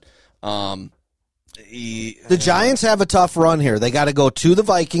there, but the Giants have a tough run here. They got to go to the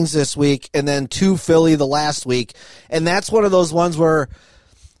Vikings this week and then to Philly the last week, and that's one of those ones where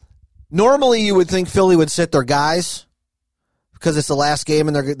normally you would think Philly would sit their guys because it's the last game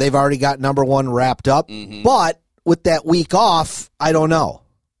and they've already got number one wrapped up. But with that week off, I don't know.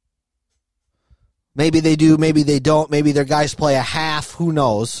 Maybe they do, maybe they don't. Maybe their guys play a half. Who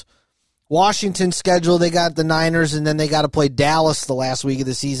knows? Washington's schedule, they got the Niners, and then they got to play Dallas the last week of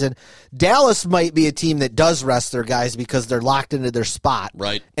the season. Dallas might be a team that does rest their guys because they're locked into their spot.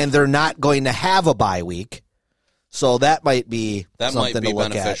 Right. And they're not going to have a bye week. So that might be something to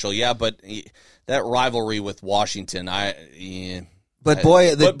look beneficial. Yeah, but that rivalry with Washington, But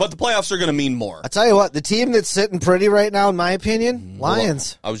the playoffs are going to mean more. I tell you what, the team that's sitting pretty right now, in my opinion,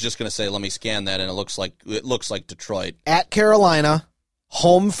 Lions. I was just going to say, let me scan that, and it looks like Detroit at Carolina,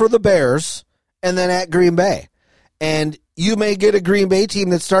 home for the Bears, and then at Green Bay. And you may get a Green Bay team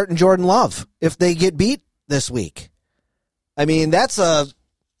that's starting Jordan Love if they get beat this week. I mean, that's a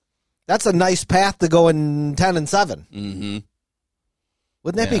nice path to going 10-7. Mm-hmm.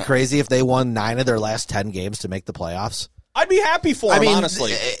 Wouldn't that be crazy if they won 9 of their last 10 games to make the playoffs? I'd be happy for him,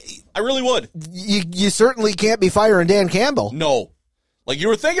 honestly. I really would. You certainly can't be firing Dan Campbell. No. Like, you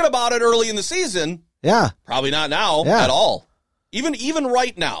were thinking about it early in the season. Yeah. Probably not now at all. Even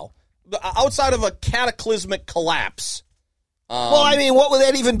right now, outside of a cataclysmic collapse. Well, I mean, what would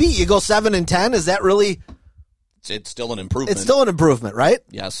that even be? You go 7-10? Is that really? It's still an improvement. It's still an improvement, right?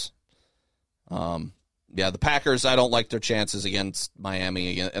 Yes. The Packers, I don't like their chances against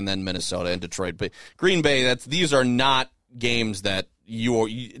Miami and then Minnesota and Detroit. But Green Bay, these are not games that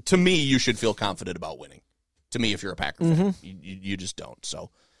to me, you should feel confident about winning. To me, if you're a Packer fan, you just don't. So,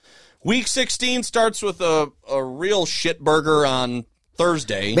 Week 16 starts with a real shitburger on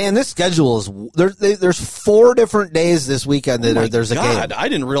Thursday. Man, this schedule is there's 4 different days this weekend that there's a game. I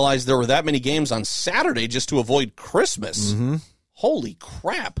didn't realize there were that many games on Saturday just to avoid Christmas. Holy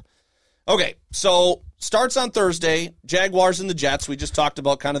crap. Okay, so starts on Thursday. Jaguars and the Jets. We just talked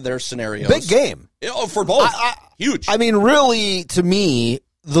about kind of their scenarios. Big game. For both. Huge. I mean, really, to me,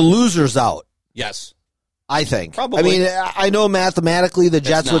 the loser's out. Yes. I think. Probably. I mean, I know mathematically the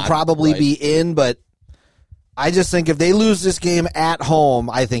Jets would probably be in, but I just think if they lose this game at home,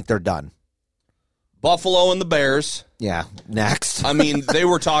 I think they're done. Buffalo and the Bears. Yeah, next. I mean, they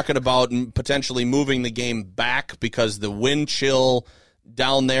were talking about potentially moving the game back because the wind chill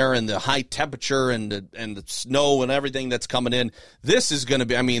down there and the high temperature and the snow and everything that's coming in. This is going to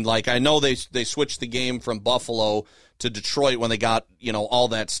be, I mean, like, I know they switched the game from Buffalo to Detroit when they got, all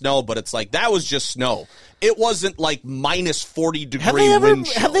that snow, but it's like that was just snow. It wasn't like minus 40 degree wind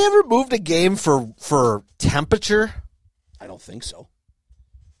chill. Have they ever moved a game for temperature? I don't think so.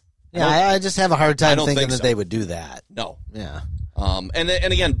 Yeah, I just have a hard time thinking that so. They would do that. No. Yeah. And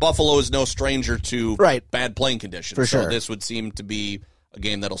again, Buffalo is no stranger to bad playing conditions. For sure. So this would seem to be a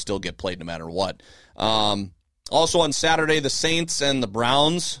game that'll still get played no matter what. Also on Saturday, the Saints and the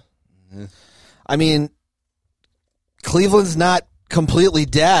Browns. I mean, Cleveland's not completely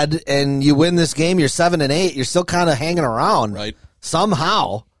dead, and you win this game, you're 7-8. You're still kind of hanging around, right?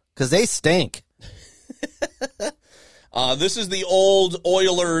 Somehow, because they stink. This is the old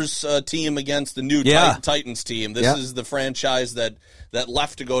Oilers team against the new Titans team. This is the franchise that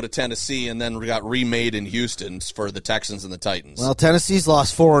left to go to Tennessee and then got remade in Houston for the Texans and the Titans. Well, Tennessee's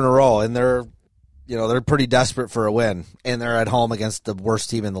lost 4 in a row, and they're pretty desperate for a win, and they're at home against the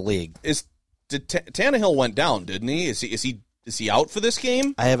worst team in the league. Tannehill went down, didn't he? Is he out for this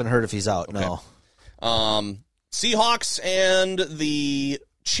game? I haven't heard if he's out. Okay. No. Seahawks and the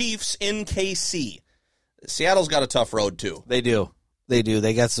Chiefs in KC. Seattle's got a tough road too. They do.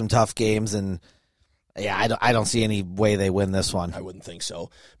 They got some tough games, and I don't see any way they win this one. I wouldn't think so.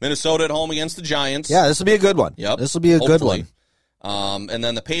 Minnesota at home against the Giants. Yeah, this will be a good one. Yep. This will be a good one. And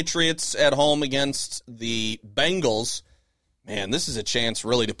then the Patriots at home against the Bengals. Man, this is a chance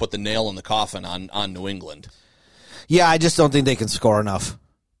really to put the nail in the coffin on New England. Yeah, I just don't think they can score enough.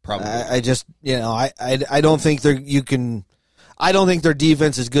 Probably. I don't think I don't think their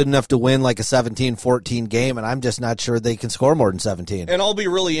defense is good enough to win like a 17-14 game, and I'm just not sure they can score more than 17. And I'll be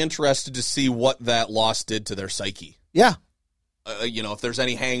really interested to see what that loss did to their psyche. Yeah. If there's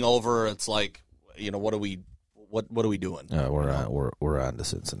any hangover, it's like, what are we doing? We're on to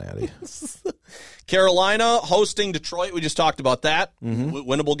Cincinnati. Carolina hosting Detroit. We just talked about that.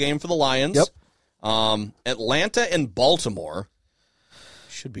 Winnable game for the Lions. Yep. Atlanta and Baltimore.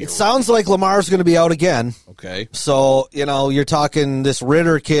 Should be. It sounds like Lamar's going to be out again. Okay. So, you're talking this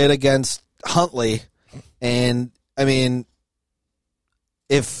Ritter kid against Huntley. And, I mean,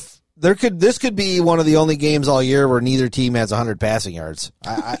 this could be one of the only games all year where neither team has 100 passing yards.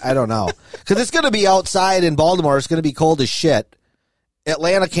 I don't know. Because it's going to be outside in Baltimore. It's going to be cold as shit.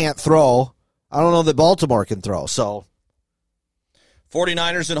 Atlanta can't throw. I don't know that Baltimore can throw. So,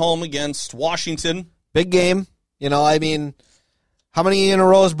 49ers at home against Washington. Big game. How many in a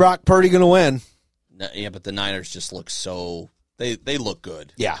row is Brock Purdy going to win? Yeah, but the Niners just look so they look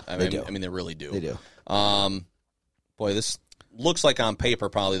good. Yeah, they do. I mean, they really do. They do. Boy, this looks like on paper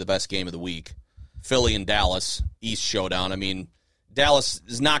probably the best game of the week. Philly and Dallas, East showdown. I mean, Dallas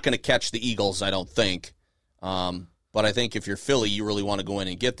is not going to catch the Eagles, I don't think. But I think if you're Philly, you really want to go in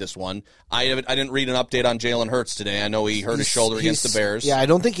and get this one. I didn't read an update on Jalen Hurts today. I know he hurt his shoulder against the Bears. Yeah, I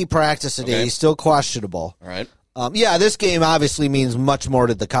don't think he practiced today. Okay. He's still questionable. All right. This game obviously means much more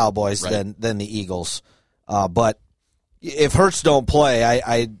to the Cowboys than the Eagles. But if Hurts don't play,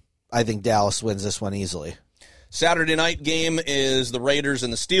 I think Dallas wins this one easily. Saturday night game is the Raiders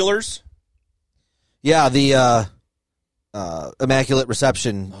and the Steelers. Yeah, the Immaculate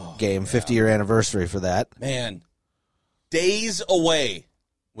Reception game, 50-year anniversary for that. Man, days away,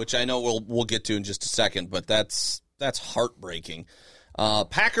 which I know we'll get to in just a second, but that's heartbreaking.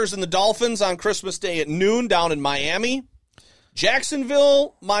 Packers and the Dolphins on Christmas Day at noon down in Miami.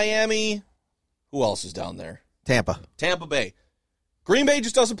 Jacksonville, Miami. Who else is down there? Tampa Bay. Green Bay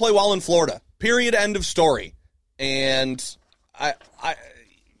just doesn't play well in Florida. Period. End of story. And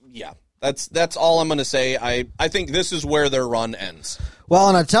that's all I'm going to say. I think this is where their run ends. Well,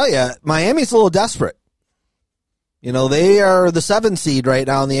 and I tell you, Miami's a little desperate. They are the 7th seed right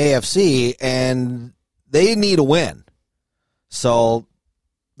now in the AFC, and they need a win. So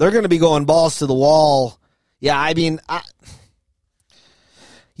they're going to be going balls to the wall. Yeah, I mean, I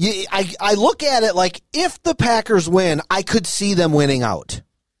look at it like if the Packers win, I could see them winning out.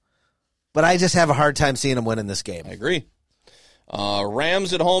 But I just have a hard time seeing them winning this game. I agree.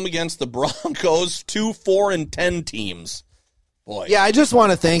 Rams at home against the Broncos, 2-4-10 teams. Boy. Yeah, I just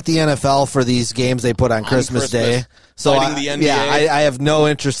want to thank the NFL for these games they put on Christmas Day. So the NBA. I have no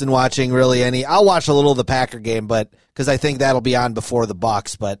interest in watching really any. I'll watch a little of the Packer game, but because I think that'll be on before the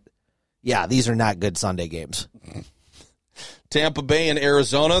Bucs. But yeah, these are not good Sunday games. Tampa Bay and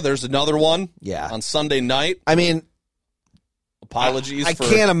Arizona. There's another one. Yeah, on Sunday night. I mean, apologies. I for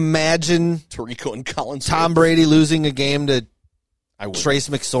can't imagine Tirico and Collins. Tom Brady losing a game to Trace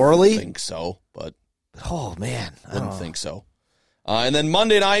McSorley. I think so, but oh man, I wouldn't think so. And then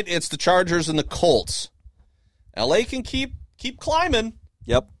Monday night, it's the Chargers and the Colts. LA can keep climbing.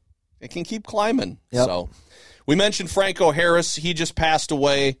 Yep. It can keep climbing. Yep. So we mentioned Franco Harris. He just passed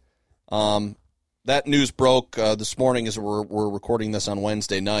away. That news broke this morning as we're recording this on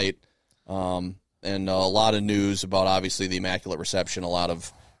Wednesday night. And a lot of news about, obviously, the Immaculate Reception, a lot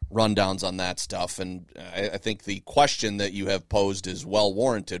of rundowns on that stuff. And I think the question that you have posed is well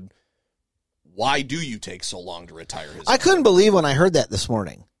warranted. Why do you take so long to retire his number? I couldn't believe when I heard that this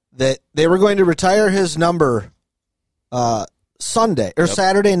morning, that they were going to retire his number Sunday or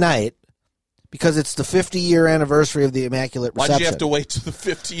Saturday night because it's the 50-year anniversary of the Immaculate Reception. Why'd you have to wait to the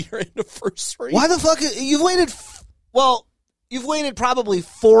 50-year anniversary? Why the fuck? You've waited probably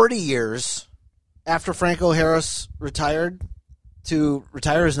 40 years after Franco Harris retired to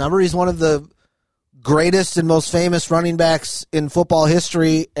retire his number. He's one of the greatest and most famous running backs in football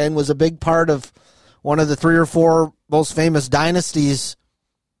history and was a big part of one of the 3 or 4 most famous dynasties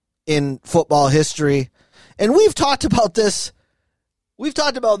in football history. And we've talked about this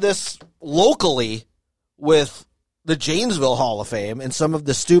locally with the Janesville Hall of Fame and some of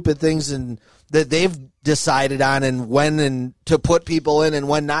the stupid things that they've decided on and when and to put people in and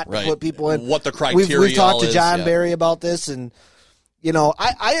when not to put people in. What the criteria We've talked to is, John Barry about this, and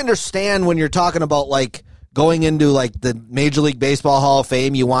I understand when you're talking about like going into like the Major League Baseball Hall of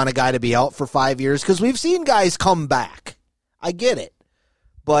Fame, you want a guy to be out for 5 years because we've seen guys come back. I get it,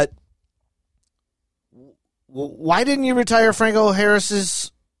 but why didn't you retire Franco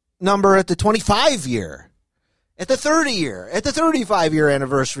Harris's number at the 25-year, at the 30-year, at the 35-year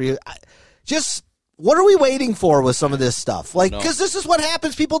anniversary? Just what are we waiting for with some of this stuff? Like, because this is what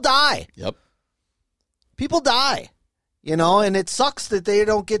happens. People die. Yep. People die. And it sucks that they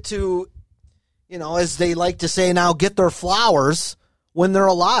don't get to, as they like to say now, get their flowers when they're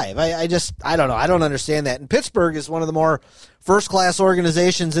alive. I don't know. I don't understand that. And Pittsburgh is one of the more first-class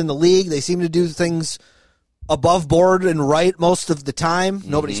organizations in the league. They seem to do things above board and right most of the time.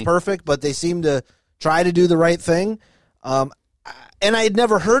 Mm-hmm. Nobody's perfect, but they seem to try to do the right thing. And I had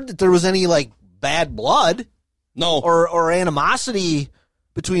never heard that there was any, like, bad blood. No. Or animosity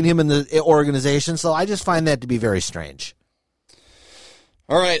between him and the organization. So I just find that to be very strange.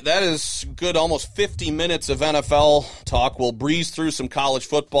 All right, that is good. Almost 50 minutes of NFL talk. We'll breeze through some college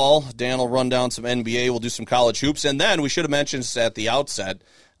football. Dan will run down some NBA. We'll do some college hoops. And then we should have mentioned this at the outset.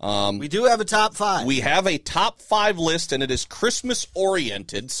 We do have a top 5. We have a top 5 list, and it is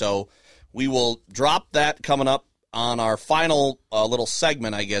Christmas-oriented. So we will drop that coming up on our final little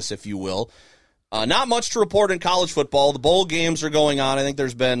segment, I guess, if you will. Not much to report in college football. The bowl games are going on. I think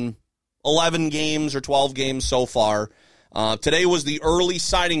there's been 11 games or 12 games so far. Today was the early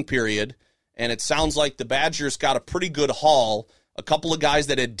signing period, and it sounds like the Badgers got a pretty good haul. A couple of guys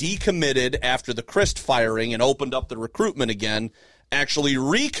that had decommitted after the Christ firing and opened up the recruitment again actually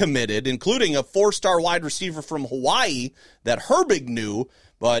recommitted, including a 4-star wide receiver from Hawaii that Herbig knew,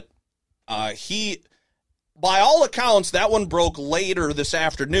 but he, by all accounts, that one broke later this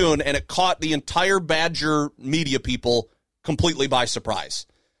afternoon, and it caught the entire Badger media people completely by surprise.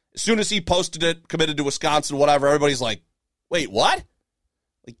 As soon as he posted it, committed to Wisconsin, whatever, everybody's like, wait, what?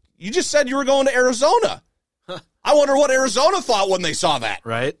 Like, you just said you were going to Arizona. I wonder what Arizona thought when they saw that.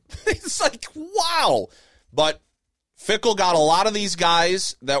 Right. It's like, wow. But Fickell got a lot of these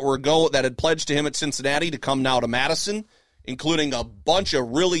guys that had pledged to him at Cincinnati to come now to Madison, including a bunch of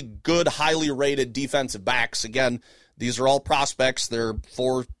really good, highly rated defensive backs. Again, these are all prospects. They're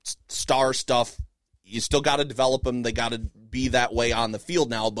 4-star stuff. You still got to develop them. They got to be that way on the field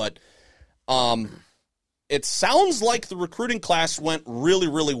now. But it sounds like the recruiting class went really,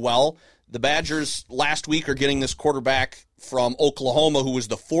 really well. The Badgers last week are getting this quarterback from Oklahoma who was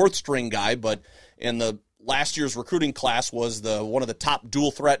the 4th-string guy, but in the last year's recruiting class was one of the top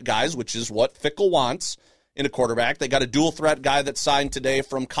dual-threat guys, which is what Fickell wants in a quarterback. They got a dual-threat guy that signed today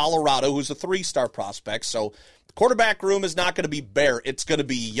from Colorado who's a 3-star prospect. So the quarterback room is not going to be bare. It's going to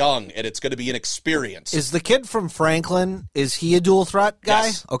be young, and it's going to be inexperienced. Is the kid from Franklin, is he a dual-threat guy?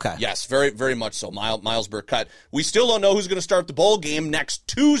 Yes. Okay. Yes, very, very much so. Miles Burkett. We still don't know who's going to start the bowl game next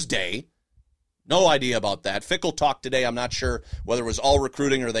Tuesday. No idea about that. Fickell talked today. I'm not sure whether it was all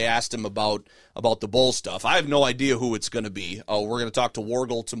recruiting or they asked him about the bowl stuff. I have no idea who it's going to be. We're going to talk to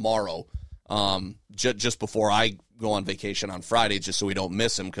Wargle tomorrow, just before I go on vacation on Friday, just so we don't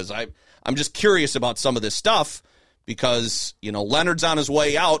miss him, because I'm just curious about some of this stuff because, Leonard's on his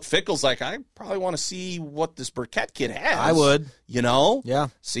way out. Fickell's like, I probably want to see what this Burkett kid has. I would. Yeah.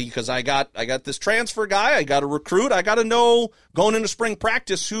 See, because I got this transfer guy. I got to recruit. I got to know going into spring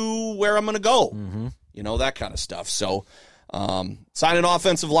practice where I'm going to go. Mm-hmm. That kind of stuff. So, signed an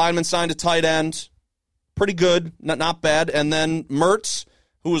offensive lineman, signed a tight end. Pretty good, not bad. And then Mertz,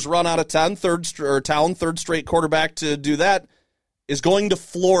 who was run out of town, third straight quarterback to do that, is going to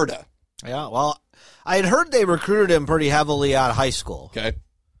Florida. Yeah, well, I had heard they recruited him pretty heavily out of high school. Okay.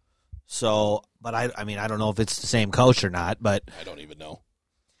 So, but I don't know if it's the same coach or not, but I don't even know.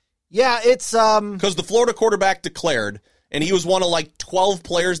 Yeah, it's because the Florida quarterback declared, and he was one of like 12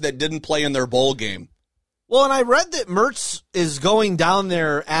 players that didn't play in their bowl game. Well, and I read that Mertz is going down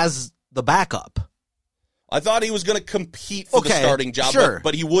there as the backup. I thought he was going to compete for the starting job, sure.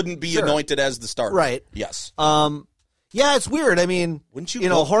 but he wouldn't be anointed as the starter. Right. Yes. Yeah, it's weird. I mean, wouldn't you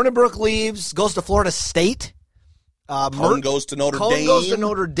Hornibrook leaves, goes to Florida State. Cohn goes to Notre Dame. Cohn goes to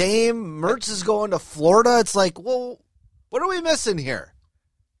Notre Dame. Mertz is going to Florida. It's like, well, what are we missing here?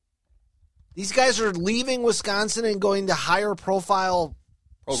 These guys are leaving Wisconsin and going to higher profile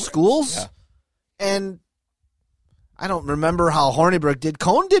schools. Yeah. And I don't remember how Hornibrook did.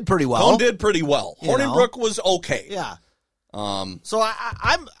 Cohn did pretty well. Hornibrook was okay. Yeah. So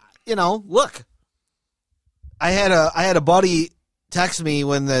I'm look. I had a buddy text me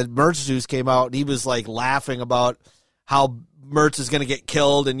when the Mertz news came out, and he was like laughing about how Mertz is going to get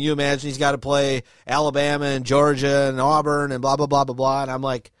killed, and you imagine he's got to play Alabama and Georgia and Auburn and blah, blah, blah, blah, blah. And I'm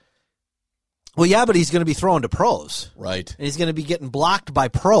like, well, yeah, but he's going to be thrown to pros. Right. And he's going to be getting blocked by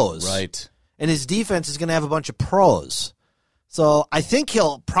pros. Right. And his defense is going to have a bunch of pros. So I think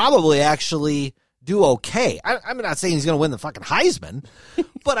he'll probably actually do okay. I'm not saying he's going to win the fucking Heisman,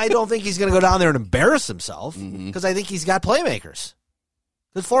 but I don't think he's going to go down there and embarrass himself because I think he's got playmakers.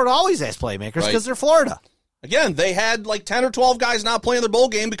 Because Florida always has playmakers because they're Florida. Again, they had like 10 or 12 guys not playing their bowl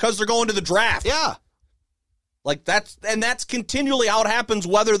game because they're going to the draft. Yeah. Like that's continually how it happens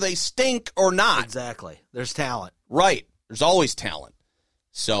whether they stink or not. Exactly. There's talent. Right. There's always talent.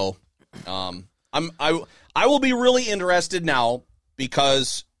 So, I will be really interested now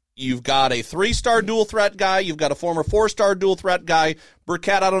because you've got a 3-star dual threat guy. You've got a former 4-star dual threat guy.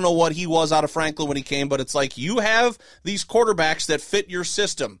 Burkett, I don't know what he was out of Franklin when he came, but it's like you have these quarterbacks that fit your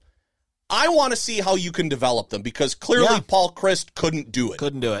system. I want to see how you can develop them because clearly Paul Christ couldn't do it.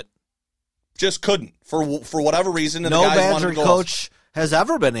 Couldn't do it. Just couldn't for whatever reason. And no the guys Badger wanted to go coach has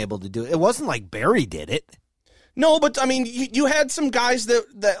ever been able to do it. It wasn't like Barry did it. No, but I mean, you had some guys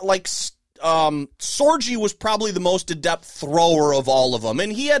that like Sorgi was probably the most adept thrower of all of them,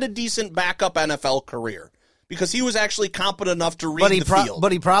 and he had a decent backup NFL career because he was actually competent enough to read the field.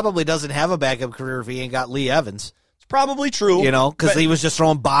 But he probably doesn't have a backup career if he ain't got Lee Evans. It's probably true, because he was just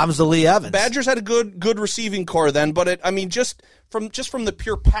throwing bombs to Lee Evans. Badgers had a good receiving core then, but just from the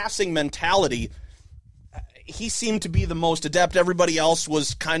pure passing mentality, he seemed to be the most adept. Everybody else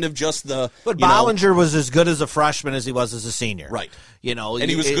was kind of just But Bollinger was as good as a freshman as he was as a senior. Right. And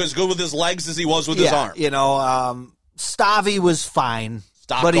he was as good with his legs as he was with his arm. Stavi was fine.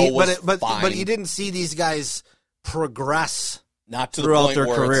 Fine. But you didn't see these guys progress not to the throughout point their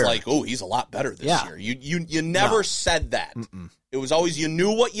where career. It's like, oh, he's a lot better this year. You never said that. It was always you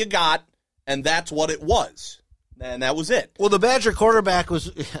knew what you got, and that's what it was. And that was it. Well, the Badger quarterback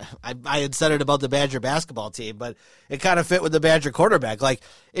was, I had said it about the Badger basketball team, but it kind of fit with the Badger quarterback. Like,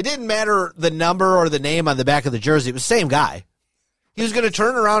 it didn't matter the number or the name on the back of the jersey. It was the same guy. He was going to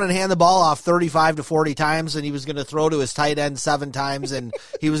turn around and hand the ball off 35 to 40 times, and he was going to throw to his tight end 7 times, and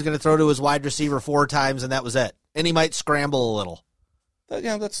he was going to throw to his wide receiver 4 times, and that was it. And he might scramble a little.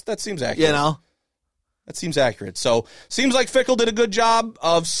 That seems accurate. That seems accurate. So, seems like Fickell did a good job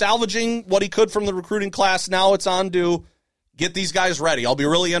of salvaging what he could from the recruiting class. Now it's on to get these guys ready. I'll be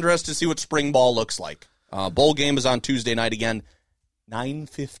really interested to see what spring ball looks like. Bowl game is on Tuesday night again,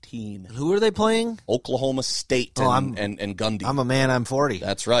 9:15. Who are they playing? Oklahoma State and Gundy. I'm a man, I'm 40.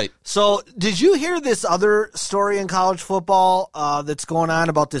 That's right. So, did you hear this other story in college football that's going on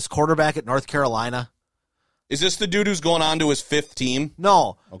about this quarterback at North Carolina? Is this the dude who's going on to his 5th team?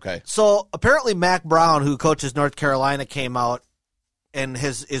 No. Okay. So apparently Mack Brown, who coaches North Carolina, came out and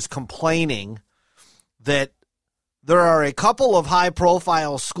is complaining that there are a couple of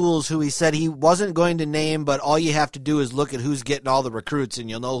high-profile schools who he said he wasn't going to name, but all you have to do is look at who's getting all the recruits, and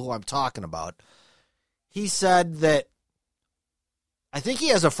you'll know who I'm talking about. He said that I think he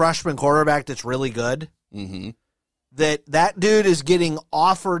has a freshman quarterback that's really good. Mm-hmm. That dude is getting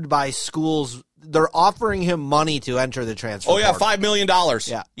offered by schools. They're offering him money to enter the transfer portal. $5 million.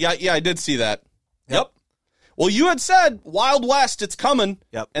 Yeah, I did see that. Yep. Well, you had said Wild West, it's coming.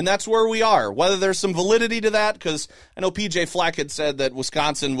 Yep. And that's where we are. Whether there's some validity to that, because I know PJ Flack had said that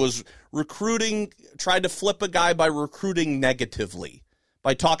Wisconsin was tried to flip a guy by recruiting negatively,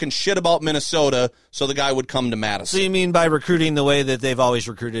 by talking shit about Minnesota so the guy would come to Madison. So you mean by recruiting the way that they've always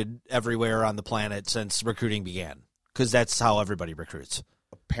recruited everywhere on the planet since recruiting began? Because that's how everybody recruits.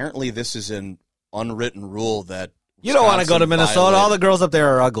 Apparently this is an unwritten rule that you don't want to go to Minnesota. Violated. All the girls up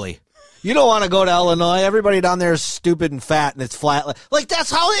there are ugly. You don't want to go to Illinois. Everybody down there is stupid and fat, and it's flat. Like that's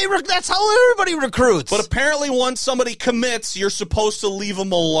how everybody recruits. But apparently, once somebody commits, you're supposed to leave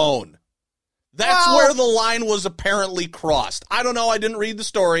them alone. That's where the line was apparently crossed. I don't know. I didn't read the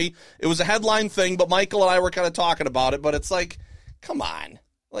story. It was a headline thing, but Michael and I were kind of talking about it. But it's like, come on.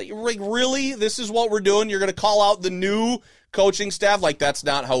 Like, really? This is what we're doing? You're going to call out the new coaching staff? Like, that's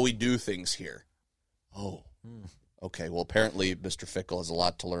not how we do things here. Oh. Okay, well, apparently Mr. Fickell has a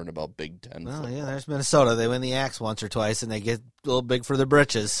lot to learn about Big Ten football. Yeah, there's Minnesota. They win the Axe once or twice, and they get a little big for their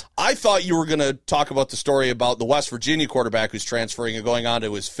britches. I thought you were going to talk about the story about the West Virginia quarterback who's transferring and going on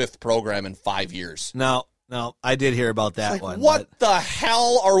to his 5th program in 5 years. No, I did hear about that one. What the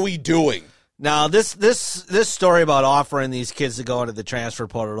hell are we doing? Now, this story about offering these kids to go into the transfer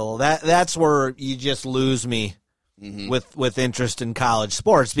portal, that's where you just lose me with interest in college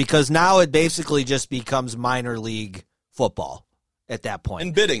sports, because now it basically just becomes minor league football at that point.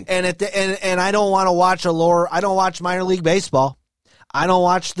 And bidding. And I don't want to watch I don't watch minor league baseball. I don't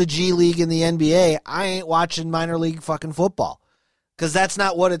watch the G League and the NBA. I ain't watching minor league fucking football, because that's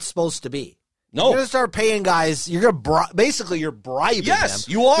not what it's supposed to be. No. You're going to start paying guys. You're going to basically you're bribing them. Yes,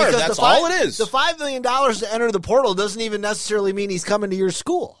 you are. Because that's all it is. The $5 million to enter the portal doesn't even necessarily mean he's coming to your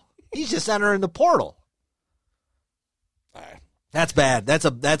school. He's just entering the portal. That's bad. It's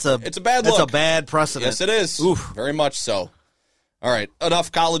a bad look. That's a bad precedent. Yes, it is. Oof. Very much so. All right, enough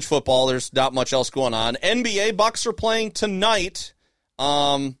college football. There's not much else going on. NBA Bucks are playing tonight.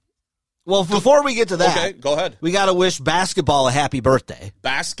 Well, before we get to that, okay, go ahead. We got to wish basketball a happy birthday.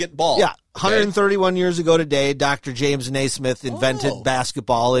 Basketball. Yeah, 131 years ago today, Dr. James Naismith invented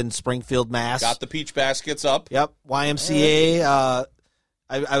basketball in Springfield, Mass. Got the peach baskets up. Yep, YMCA.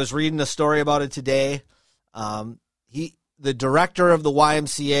 I was reading a story about it today. The director of the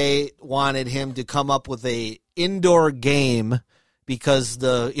YMCA wanted him to come up with a indoor game because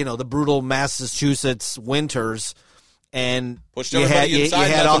the brutal Massachusetts winters. And pushed everybody inside,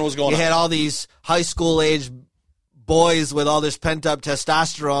 nothing was going on. You had all these high school age boys with all this pent up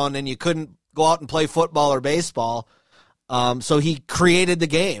testosterone, and you couldn't go out and play football or baseball. So he created the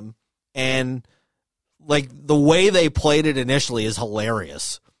game, and like the way they played it initially is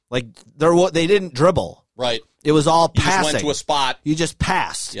hilarious. Like they didn't dribble. Right. It was all You passing. just went to a spot. You just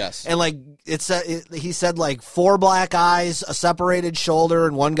passed. Yes. And like he said, like 4 black eyes, a separated shoulder,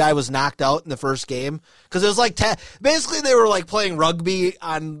 and one guy was knocked out in the first game because it was like basically they were like playing rugby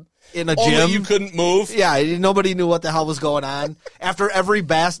in a gym. Only you couldn't move. Yeah, nobody knew what the hell was going on. After every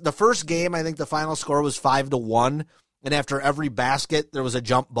the first game, I think the final score was 5-1, and after every basket there was a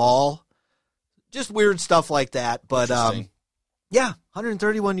jump ball. Just weird stuff like that. But yeah,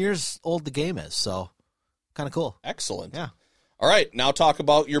 131 years old the game is, so kind of cool. Excellent. Yeah. All right, now talk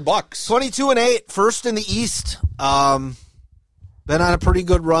about your Bucks. 22-8, first in the East. Been on a pretty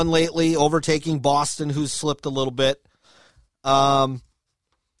good run lately, overtaking Boston, who's slipped a little bit.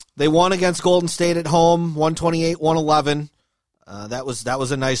 They won against Golden State at home, 128-111. That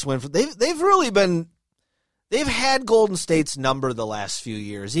was a nice win. They've had Golden State's number the last few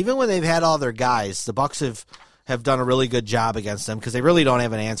years. Even when they've had all their guys, the Bucks have done a really good job against them because they really don't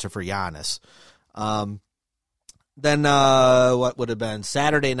have an answer for Giannis. Then what would have been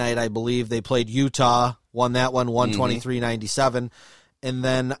Saturday night, I believe, they played Utah, won that one 123-97. And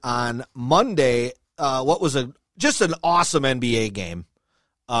then on Monday, what was just an awesome NBA game.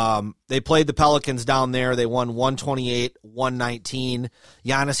 They played the Pelicans down there. They won 128-119.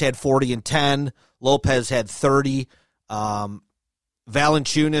 Giannis had 40 and 10. Lopez had 30.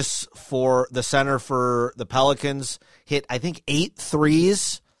 Valanciunas, for the center for the Pelicans, hit, I think, 8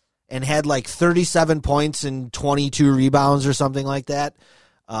 threes and had like 37 points and 22 rebounds or something like that.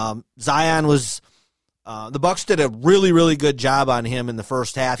 Zion was the Bucks did a really, really good job on him in the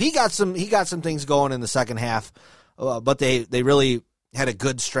first half. He got some things going in the second half, but they really had a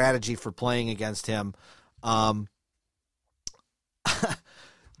good strategy for playing against him.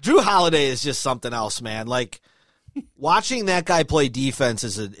 Drew Holiday is just something else, man. Like, watching that guy play defense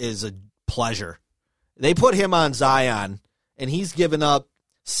is a pleasure. They put him on Zion, and he's given up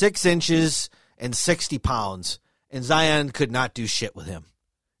 6 inches and 60 pounds, and Zion could not do shit with him.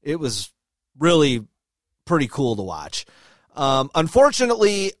 It was really pretty cool to watch.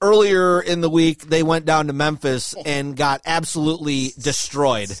 Unfortunately, earlier in the week, they went down to Memphis and got absolutely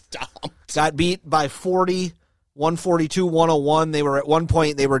destroyed. Got beat by 40, 142-101. They were at one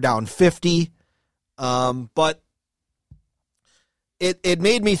point, they were down 50. But it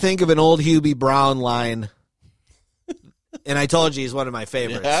made me think of an old Hubie Brown line. And I told you he's one of my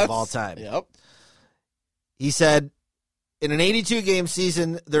favorites of all time. Yep. He said, in an 82-game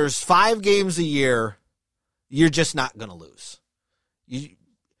season, there's 5 games a year you're just not going to lose.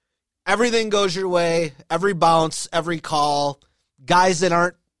 Everything goes your way, every bounce, every call. Guys that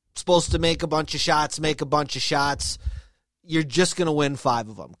aren't supposed to make a bunch of shots make a bunch of shots. You're just going to win 5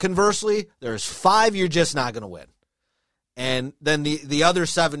 of them. Conversely, there's 5 you're just not going to win. And then the other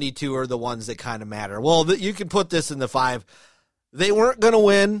 72 are the ones that kind of matter. Well, you can put this in the 5. They weren't going to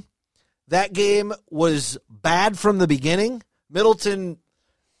win. That game was bad from the beginning. Middleton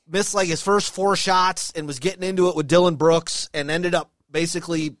missed like his first 4 shots and was getting into it with Dylan Brooks and ended up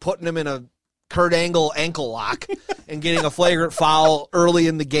basically putting him in a Kurt Angle ankle lock and getting a flagrant foul early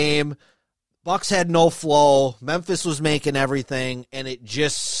in the game. Bucks had no flow. Memphis was making everything, and it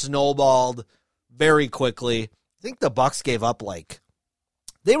just snowballed very quickly. I think the Bucks gave up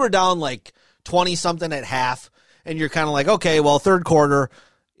they were down 20-something at half, and you're kind of like, okay, well, third quarter,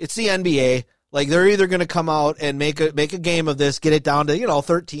 it's the NBA. They're either going to come out and make a game of this, get it down to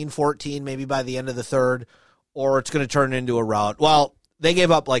 13-14 maybe by the end of the third, or it's going to turn into a rout. Well, they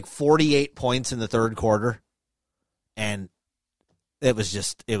gave up 48 points in the third quarter, and it was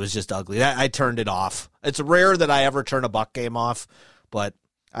just ugly. I turned it off. It's rare that I ever turn a Buck game off, but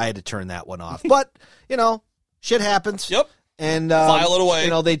I had to turn that one off. But shit happens. Yep. And file it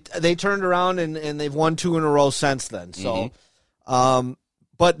away. They turned around and they've won 2 in a row since then. So,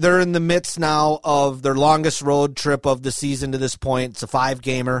 but they're in the midst now of their longest road trip of the season to this point. It's a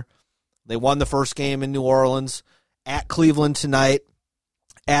 5-gamer. They won the first game in New Orleans, at Cleveland tonight,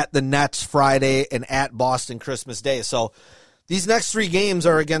 at the Nets Friday, and at Boston Christmas Day. So these next 3 games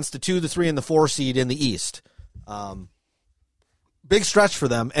are against the 2, the 3, and the 4 seed in the East. Big stretch for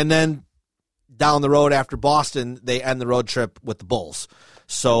them. And then down the road after Boston, they end the road trip with the Bulls.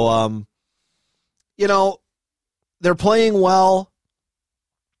 So, they're playing well.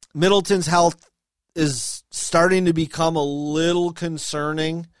 Middleton's health is starting to become a little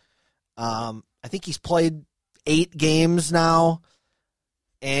concerning. I think he's played 8 games now,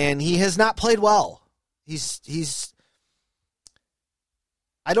 and he has not played well. He's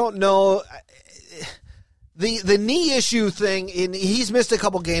I don't know. The knee issue thing, he's missed a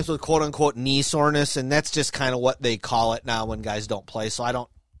couple games with quote-unquote knee soreness, and that's just kind of what they call it now when guys don't play, so I don't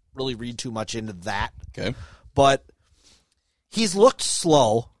really read too much into that. Okay. But he's looked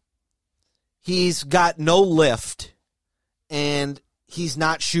slow. He's got no lift, and he's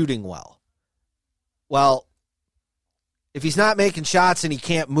not shooting well. Well, if he's not making shots and he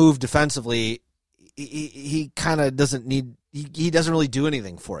can't move defensively, he kind of doesn't need – he doesn't really do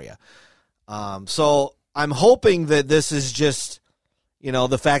anything for you. So I'm hoping that this is just,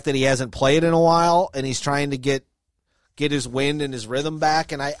 the fact that he hasn't played in a while and he's trying to get his wind and his rhythm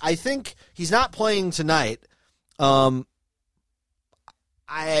back. And I think he's not playing tonight. I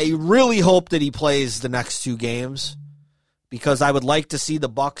really hope that he plays the next 2 games because I would like to see the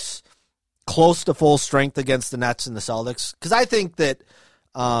Bucks close to full strength against the Nets and the Celtics. Because I think that,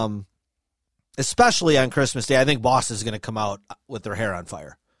 especially on Christmas Day, I think Boston is going to come out with their hair on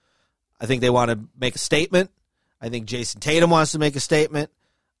fire. I think they want to make a statement. I think Jason Tatum wants to make a statement.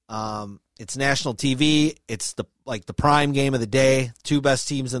 It's national TV. It's the prime game of the day. 2 best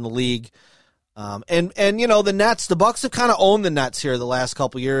teams in the league. And the Nets, the Bucks have kind of owned the Nets here the last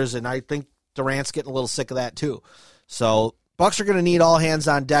couple years, and I think Durant's getting a little sick of that too. So Bucks are going to need all hands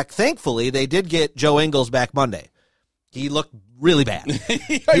on deck. Thankfully, they did get Joe Ingles back Monday. He looked really bad.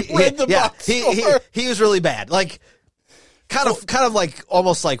 I read the box score. He was really bad. Like kind of like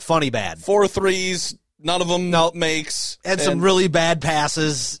almost like funny bad. 4 threes, none of them makes. And some really bad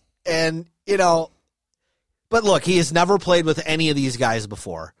passes. And, but look, he has never played with any of these guys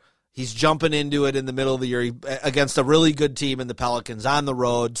before. He's jumping into it in the middle of the year against a really good team in the Pelicans on the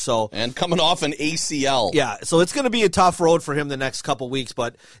road. And coming off an ACL. Yeah, so it's going to be a tough road for him the next couple weeks,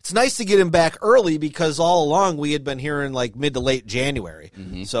 but it's nice to get him back early because all along we had been hearing like mid to late January.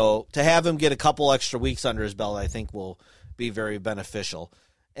 Mm-hmm. So to have him get a couple extra weeks under his belt, I think will be very beneficial.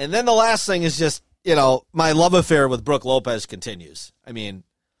 And then the last thing is just, my love affair with Brook Lopez continues. I mean,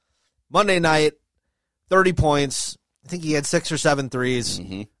 Monday night, 30 points. I think he had 6 or 7 threes.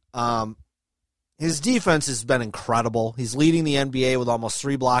 Mm-hmm. His defense has been incredible. He's leading the NBA with almost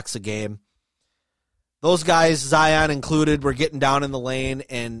 3 blocks a game. Those guys, Zion included, were getting down in the lane,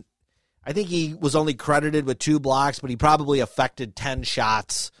 and I think he was only credited with 2 blocks, but he probably affected 10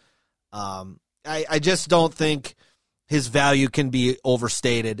 shots. I just don't think his value can be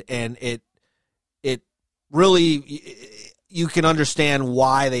overstated, and it really, you can understand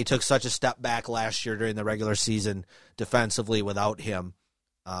why they took such a step back last year during the regular season defensively without him.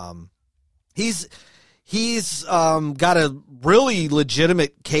 He's got a really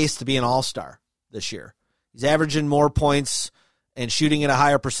legitimate case to be an all-star this year. He's averaging more points and shooting at a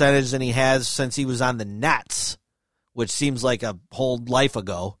higher percentage than he has since he was on the Nets, which seems like a whole life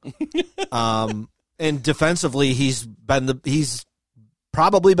ago. And defensively, he's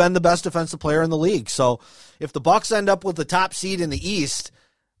probably been the best defensive player in the league. So if the Bucks end up with the top seed in the East,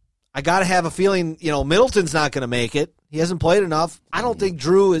 I got to have a feeling, Middleton's not going to make it. He hasn't played enough. I don't think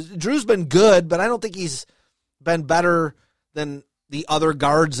Drew's been good, but I don't think he's been better than the other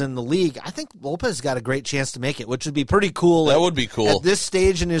guards in the league. I think Lopez got a great chance to make it, which would be pretty cool. That would be cool. At this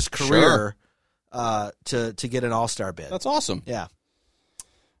stage in his career, to get an all-star bid. That's awesome. Yeah.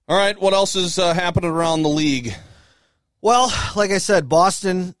 All right, what else is happening around the league? Well, like I said,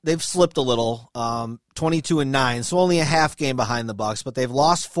 Boston, they've slipped a little, 22-9, so only a half game behind the Bucks, but they've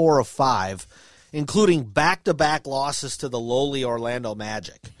lost 4 of 5, including back-to-back losses to the lowly Orlando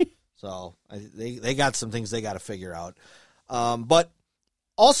Magic. So they got some things they got to figure out. But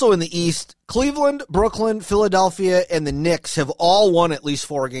also in the East, Cleveland, Brooklyn, Philadelphia, and the Knicks have all won at least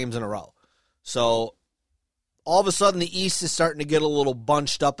 4 games in a row. So all of a sudden the East is starting to get a little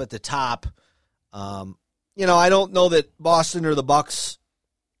bunched up at the top. I don't know that Boston or the Bucks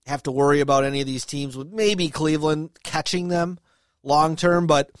have to worry about any of these teams, with maybe Cleveland catching them long term,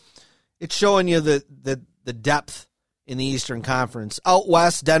 but it's showing you the depth in the Eastern Conference. Out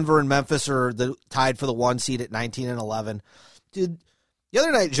west, Denver and Memphis are tied for the 1 seed at 19 and 11. Dude, the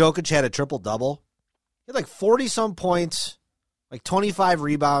other night Jokic had a triple-double. He had like 40-some points, like 25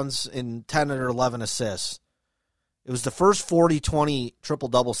 rebounds and 10 or 11 assists. It was the first 40-20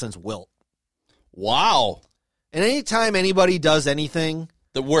 triple-double since Wilt. Wow. And anytime anybody does anything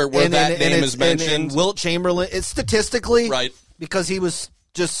where that name is mentioned. And Wilt Chamberlain, it's statistically, right, because he was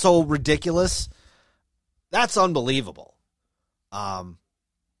just so ridiculous. That's unbelievable. And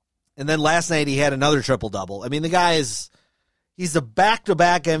then last night he had another triple-double. I mean, the guy he's a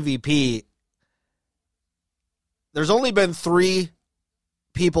back-to-back MVP. There's only been 3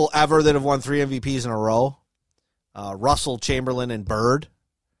 people ever that have won 3 MVPs in a row. Russell, Chamberlain, and Bird.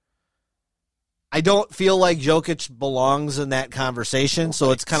 I don't feel like Jokic belongs in that conversation,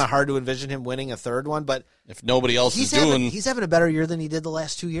 so it's kind of hard to envision him winning a third one. But if nobody else he's having a better year than he did the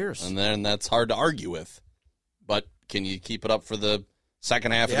last 2 years. And then that's hard to argue with. But can you keep it up for the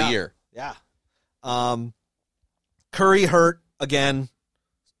second half of the year? Yeah. Curry hurt again.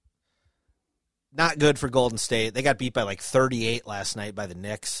 Not good for Golden State. They got beat by like 38 last night by the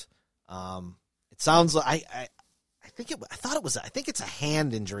Knicks. It sounds like I think it's a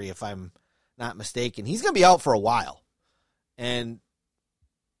hand injury if I'm not mistaken. He's going to be out for a while. And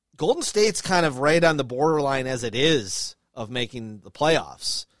Golden State's kind of right on the borderline as it is of making the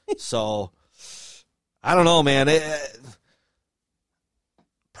playoffs. So I don't know, man.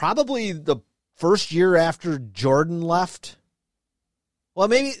 Probably the first year after Jordan left. Well,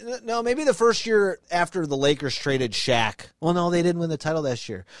 maybe the first year after the Lakers traded Shaq. Well, no, they didn't win the title this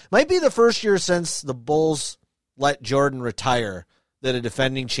year. Might be the first year since the Bulls let Jordan retire that a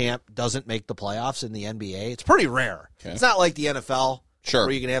defending champ doesn't make the playoffs in the NBA. It's pretty rare. Okay. It's not like the NFL, sure,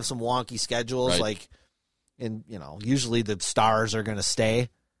 where you can have some wonky schedules, right. And usually the stars are going to stay.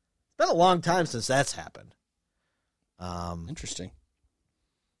 It's been a long time since that's happened. Interesting.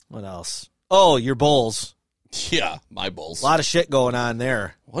 What else? Oh, your Bulls. Yeah, my Bulls. A lot of shit going on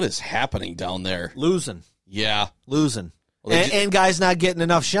there. What is happening down there? Losing. Yeah. Losing. Well, and guys not getting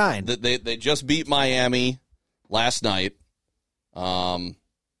enough shine. They just beat Miami last night. Yeah,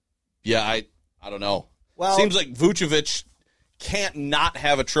 I don't know. Well, seems like Vucevic can't not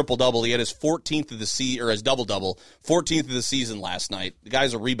have a triple-double. He had his 14th of the season, or his double-double, 14th of the season last night. The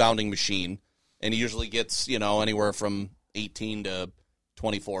guy's a rebounding machine, and he usually gets, anywhere from 18 to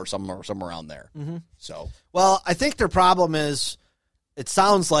 24, somewhere around there. Mm-hmm. So, well, I think their problem is, it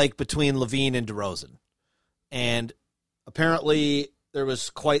sounds like between LaVine and DeRozan. And apparently there was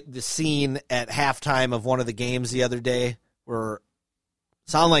quite the scene at halftime of one of the games the other day where it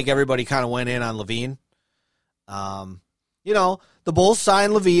sounded like everybody kind of went in on LaVine. The Bulls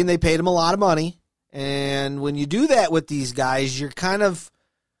signed LaVine. They paid him a lot of money. And when you do that with these guys, you're kind of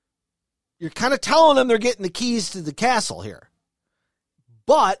telling them they're getting the keys to the castle here.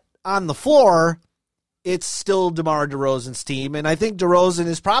 But on the floor, it's still DeMar DeRozan's team, and I think DeRozan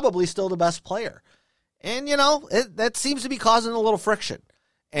is probably still the best player. And, that seems to be causing a little friction.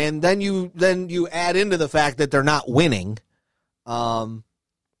 And then you add into the fact that they're not winning.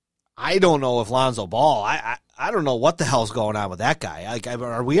 I don't know if Lonzo Ball, I don't know what the hell's going on with that guy. Like,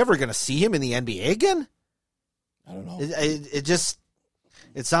 are we ever going to see him in the NBA again? I don't know.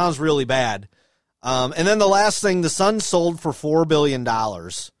 It sounds really bad. And then the last thing, the Suns sold for $4 billion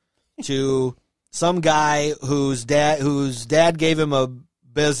to some guy whose dad gave him a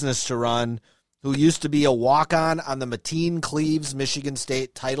business to run, who used to be a walk-on on the Mateen Cleaves Michigan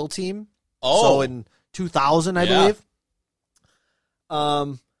State title team. Oh. So in 2000, I believe.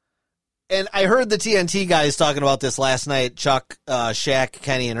 And I heard the TNT guys talking about this last night, Chuck, Shaq,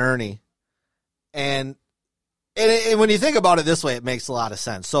 Kenny, and Ernie. And when you think about it this way, it makes a lot of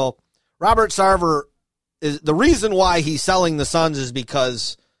sense. So Robert Sarver, is the reason why he's selling the Suns is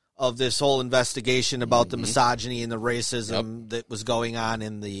because of this whole investigation about the misogyny and the racism that was going on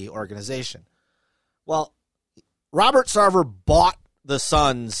in the organization. Well, Robert Sarver bought the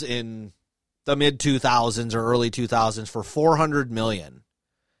Suns in the mid-2000s or early 2000s for $400 million,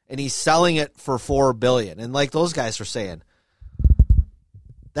 and he's selling it for $4 billion. And like those guys were saying,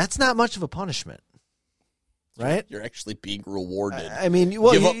 that's not much of a punishment. Right? You're actually being rewarded. I mean,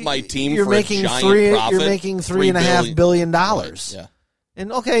 give up my team for a giant profit. You're making $3.5 billion. Right, yeah.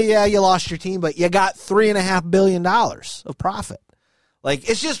 And okay, yeah, you lost your team, but you got $3.5 billion of profit. Like,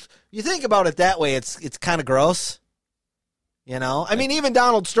 it's just, you think about it that way, it's kind of gross. I mean, even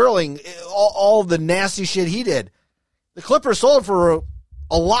Donald Sterling, all the nasty shit he did, the Clippers sold for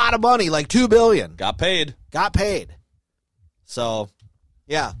a lot of money, like $2 billion. Got paid. So,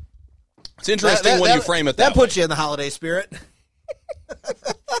 yeah. It's interesting when you frame it that way. That puts you in the holiday spirit.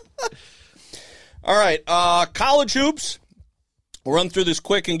 All right, college hoops. We'll run through this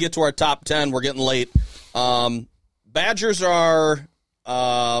quick and get to our top 10. We're getting late. Badgers are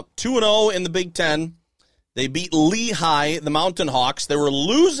 2-0 in the Big Ten. They beat Lehigh, the Mountain Hawks. They were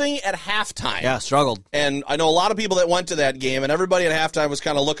losing at halftime. Yeah, struggled. And I know a lot of people that went to that game, and everybody at halftime was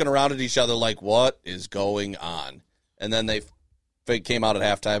kind of looking around at each other like, what is going on? And then they came out at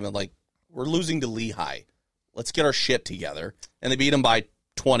halftime and like, we're losing to Lehigh. Let's get our shit together. And they beat them by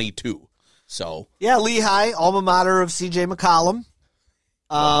 22. So yeah, Lehigh, alma mater of C.J. McCollum.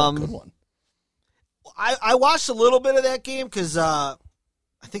 Good one. I watched a little bit of that game because I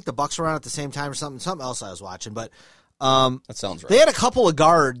think the Bucks were on at the same time or something else I was watching. But that sounds right. They had a couple of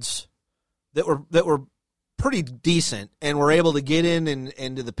guards that were pretty decent and were able to get in and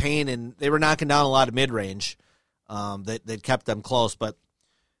into the paint, and they were knocking down a lot of mid-range that kept them close. But,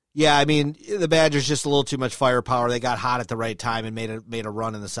 yeah, I mean, the Badgers just a little too much firepower. They got hot at the right time and made a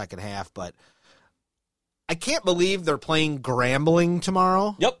run in the second half. But I can't believe they're playing Grambling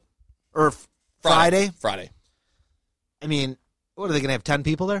tomorrow. Yep. Or Friday. Friday. I mean, what are they going to have, 10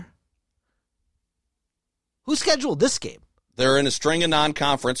 people there? Who scheduled this game? They're in a string of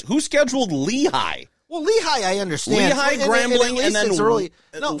non-conference. Who scheduled Lehigh? Well, Lehigh, I understand. Lehigh, Grambling, and then it's early.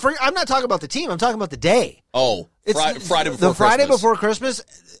 No, I'm not talking about the team. I'm talking about the day. Oh, Friday before Christmas. The Friday before Christmas.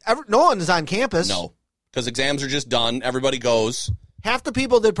 No one is on campus. No, because exams are just done. Everybody goes. Half the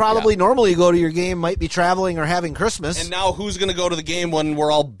people that probably normally go to your game might be traveling or having Christmas. And now who's going to go to the game when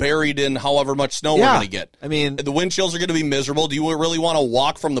we're all buried in however much snow we're going to get? I mean, the wind chills are going to be miserable. Do you really want to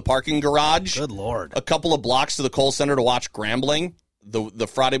walk from the parking garage? Good Lord. A couple of blocks to the Kohl Center to watch Grambling the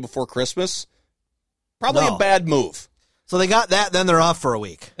Friday before Christmas? Probably a bad move. So they got that, then they're off for a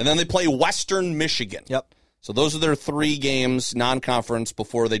week. And then they play Western Michigan. Yep. So those are their 3 games, non-conference,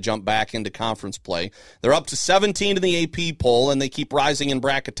 before they jump back into conference play. They're up to 17 in the AP poll, and they keep rising in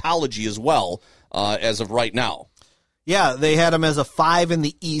bracketology as well as of right now. Yeah, they had them as a 5 in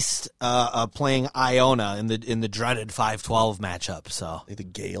the East, playing Iona in the dreaded 5-12 matchup. So the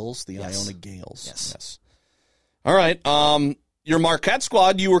Gales, Iona Gales. Yes. All right. Your Marquette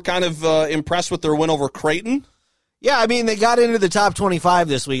squad, you were kind of impressed with their win over Creighton? Yeah, I mean, they got into the top 25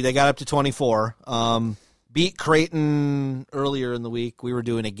 this week. They got up to 24. Beat Creighton earlier in the week. We were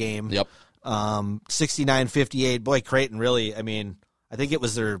doing a game. Yep. 69-58. Boy, Creighton really, I mean, I think it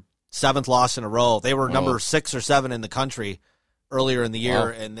was their 7th loss in a row. They were number 6 or 7 in the country earlier in the year,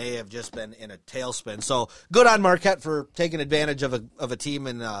 and they have just been in a tailspin. So good on Marquette for taking advantage of a team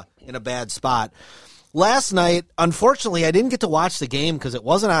in a bad spot. Last night, unfortunately, I didn't get to watch the game because it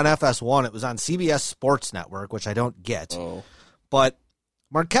wasn't on FS1. It was on CBS Sports Network, which I don't get. Oh. But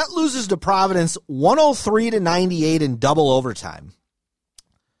Marquette loses to Providence 103-98 in double overtime.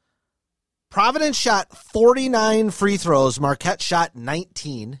 Providence shot 49 free throws. Marquette shot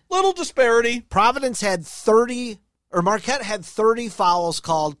 19. Little disparity. Marquette had 30 fouls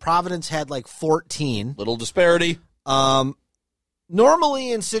called. Providence had like 14. Little disparity.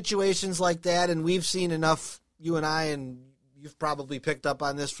 Normally in situations like that, and we've seen enough, you and I, and you've probably picked up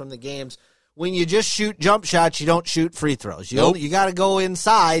on this from the games, when you just shoot jump shots, you don't shoot free throws. You got to go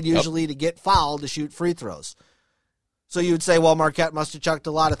inside usually to get fouled to shoot free throws. So you would say, well, Marquette must have chucked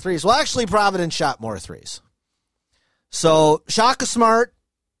a lot of threes. Well, actually, Providence shot more threes. So Shaka Smart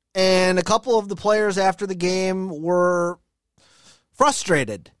and a couple of the players after the game were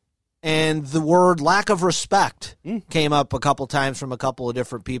frustrated. And the word lack of respect came up a couple times from a couple of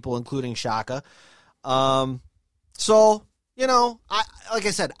different people, including Shaka. So, like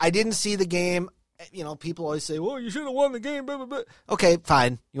I said, I didn't see the game. People always say, well, you should have won the game. Blah, blah, blah. Okay,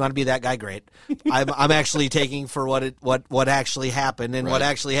 fine. You want to be that guy? Great. I'm actually taking for what actually happened. And what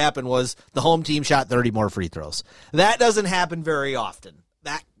actually happened was the home team shot 30 more free throws. That doesn't happen very often.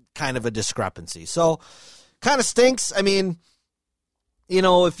 That kind of a discrepancy. So, kind of stinks. I mean,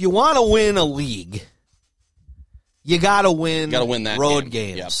 if you want to win a league, you got to win that road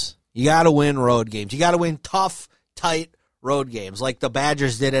game. games. Yep. You got to win road games. You got to win tough, tight road games like the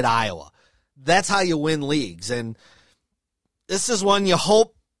Badgers did at Iowa. That's how you win leagues. And this is one you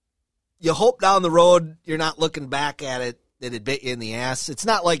hope down the road you're not looking back at it that it bit you in the ass. It's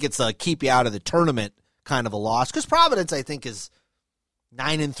not like it's a keep you out of the tournament kind of a loss, because Providence, I think, is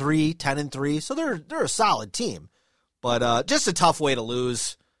 9-3, 10-3, so they're a solid team. But just a tough way to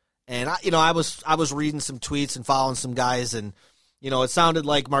lose. And I was reading some tweets and following some guys, and it sounded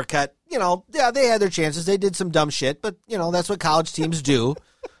like Marquette, they had their chances. They did some dumb shit, but that's what college teams do.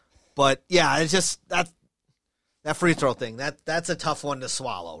 But yeah, it's just that free throw thing. That's a tough one to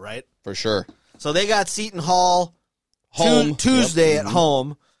swallow, right? For sure. So they got Seton Hall home Tuesday at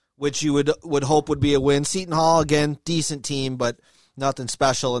home, which you would hope would be a win. Seton Hall, again, decent team, but nothing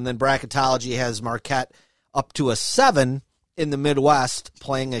special. And then bracketology has Marquette up to a 7 in the Midwest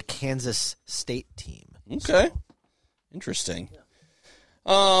playing a Kansas State team. Okay. Interesting.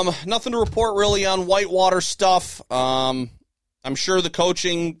 Nothing to report really on Whitewater stuff. I'm sure the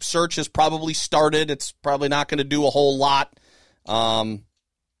coaching search has probably started. It's probably not going to do a whole lot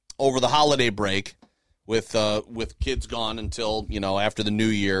over the holiday break with kids gone until, after the new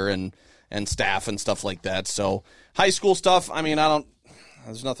year and staff and stuff like that. So high school stuff, I mean,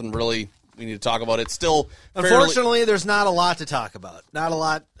 there's nothing really we need to talk about. It's still Unfortunately, there's not a lot to talk about. Not a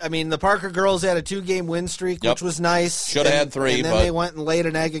lot. I mean, the Parker girls had a 2-game win streak, which was nice. Should have had 3, and then but they went and laid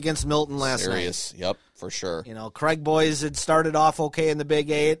an egg against Milton last night. Yep, for sure. You know, Craig boys had started off okay in the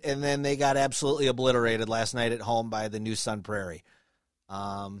Big 8, and then they got absolutely obliterated last night at home by the New Sun Prairie.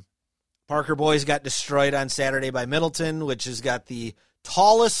 Parker boys got destroyed on Saturday by Middleton, which has got the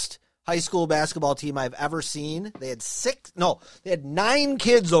tallest high school basketball team I've ever seen. They had 9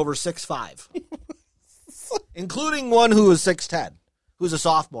 kids over 6'5", including one who was 6'10", who's a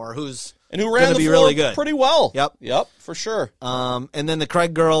sophomore, who ran the be floor really good. pretty well. Yep, for sure. And then the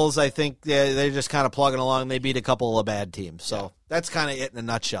Craig girls, I think they're just kind of plugging along. They beat a couple of bad teams, so that's kind of it in a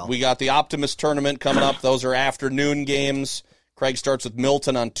nutshell. We got the Optimist tournament coming up. Those are afternoon games. Craig starts with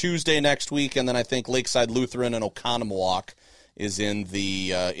Milton on Tuesday next week, and then I think Lakeside Lutheran and Oconomowoc is in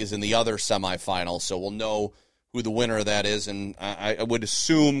the other semifinal. So we'll know who the winner of that is, and I would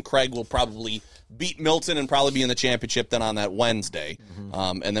assume Craig will probably beat Milton and probably be in the championship then on that Wednesday.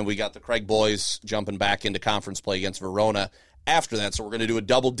 Mm-hmm. And then we got the Craig boys jumping back into conference play against Verona after that. So we're going to do a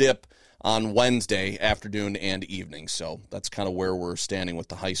double dip on Wednesday afternoon and evening. So that's kind of where we're standing with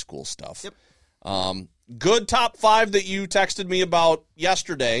the high school stuff. Yep. Good top 5 that you texted me about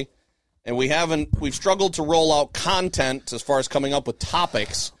yesterday, and we've struggled to roll out content as far as coming up with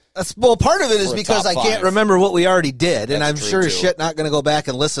topics. Part of it is because I can't remember what we already did, and I'm sure as shit not going to go back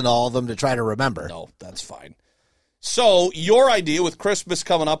and listen to all of them to try to remember. No, that's fine. So your idea with Christmas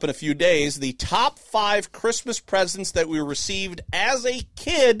coming up in a few days, the top 5 Christmas presents that we received as a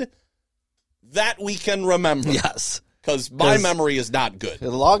kid that we can remember. Yes. Because my memory is not good. A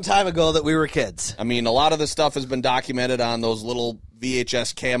long time ago that we were kids. I mean, a lot of this stuff has been documented on those little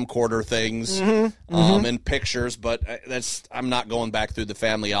VHS camcorder things and pictures, but I'm not going back through the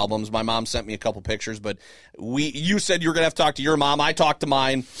family albums. My mom sent me a couple pictures, but you said you were going to have to talk to your mom. I talked to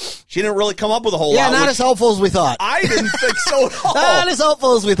mine. She didn't really come up with a whole lot. Yeah, not as helpful as we thought. I didn't think so at all. Not as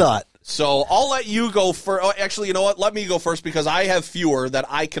helpful as we thought. So I'll let you go first. Oh, actually, you know what? Let me go first because I have fewer that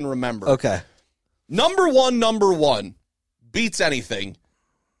I can remember. Okay. Number one beats anything,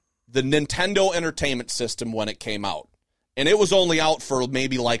 the Nintendo Entertainment System when it came out. And it was only out for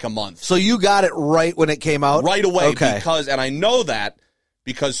maybe like a month. So you got it right when it came out? Right away. Okay. And I know that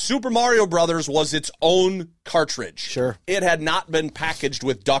because Super Mario Brothers was its own cartridge. Sure. It had not been packaged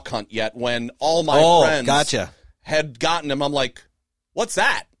with Duck Hunt yet when all my friends had gotten them. I'm like, what's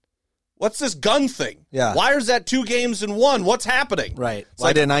that? What's this gun thing? Yeah. Why is that 2 games in 1? What's happening? Right.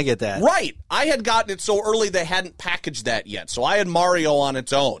 Why didn't I get that? Right. I had gotten it so early they hadn't packaged that yet. So I had Mario on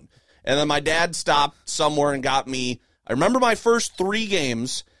its own. And then my dad stopped somewhere and got me, I remember my first 3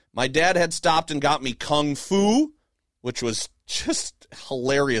 games, my dad had stopped and got me Kung Fu, which was just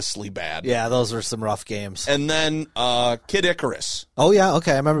hilariously bad. Yeah, those were some rough games. And then Kid Icarus. Oh, yeah,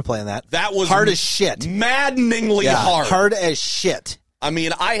 okay, I remember playing that. That was hard as shit. Maddeningly hard. Hard as shit. I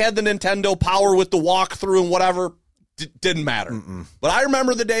mean, I had the Nintendo Power with the walkthrough and whatever. Didn't matter. Mm-mm. But I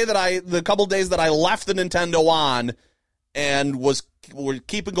remember the couple days that I left the Nintendo on and were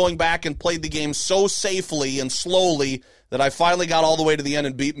keeping going back and played the game so safely and slowly that I finally got all the way to the end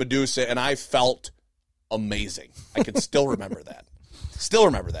and beat Medusa, and I felt amazing. I can still remember that. Still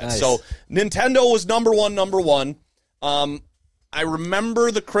remember that. Nice. So Nintendo was number one. I remember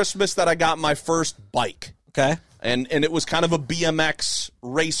the Christmas that I got my first bike. Okay. And it was kind of a BMX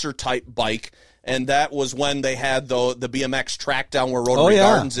racer type bike, and that was when they had the BMX track down where Rotary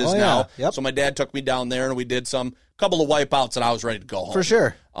Gardens is now. Yep. So my dad took me down there, and we did couple of wipeouts, and I was ready to go home. For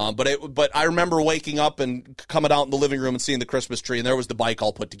sure. But I remember waking up and coming out in the living room and seeing the Christmas tree, and there was the bike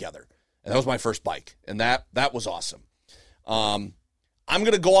all put together. And that was my first bike, and that was awesome. I'm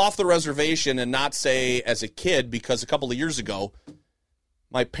going to go off the reservation and not say as a kid, because a couple of years ago,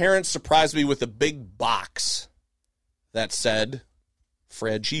 my parents surprised me with a big box that said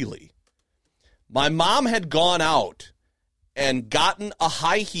Fragile. My mom had gone out and gotten a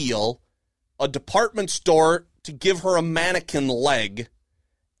high heel, a department store to give her a mannequin leg,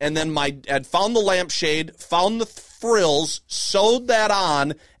 and then had found the lampshade, found the frills, sewed that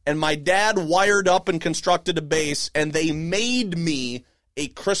on, and my dad wired up and constructed a base, and they made me a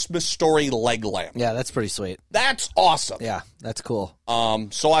Christmas Story leg lamp. Yeah, that's pretty sweet. That's awesome. Yeah, that's cool.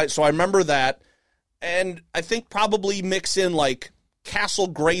 So I remember that. And I think probably mix in like Castle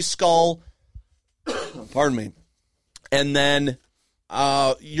Grayskull, pardon me, and then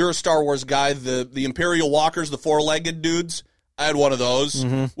you're a Star Wars guy, the Imperial Walkers, the 4-legged dudes. I had one of those,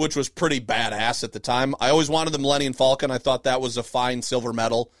 which was pretty badass at the time. I always wanted the Millennium Falcon. I thought that was a fine silver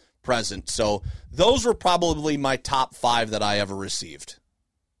medal present. So those were probably my top 5 that I ever received.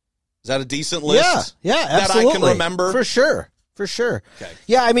 Is that a decent list? Yeah, absolutely. That I can remember? For sure. For sure. Okay.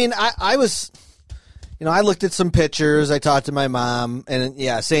 Yeah, I mean, I was, I looked at some pictures. I talked to my mom, and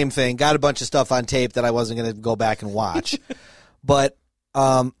yeah, same thing. Got a bunch of stuff on tape that I wasn't going to go back and watch. But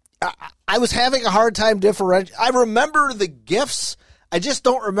I was having a hard time differentiating. I remember the gifts. I just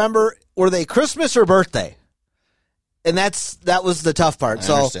don't remember, were they Christmas or birthday? And that was the tough part.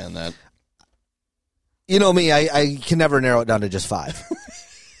 I understand that. You know me, I can never narrow it down to just 5.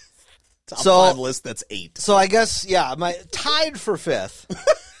 Top 5 list, that's 8. So I guess, yeah, my tied for 5th. Okay.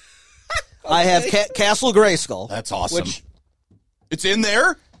 I have Castle Grayskull. That's awesome. Which, it's in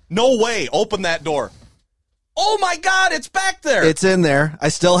there? No way. Open that door. Oh, my God, it's back there. It's in there. I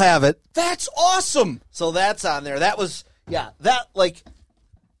still have it. That's awesome. So that's on there. That was, that was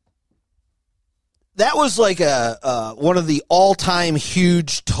like a one of the all-time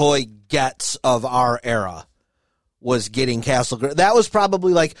huge toy gets of our era, was getting Castle. That was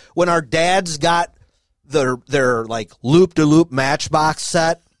probably like when our dads got their like loop-de-loop Matchbox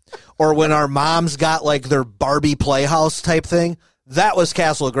set, or when our moms got like their Barbie Playhouse type thing. That was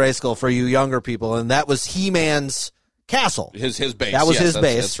Castle Grayskull for you younger people, and that was He-Man's castle. His base. That was his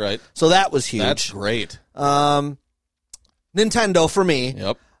base. That's right. So that was huge. That's great. Nintendo for me.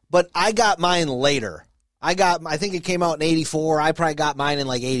 Yep. But I got mine later. I think it came out in 84. I probably got mine in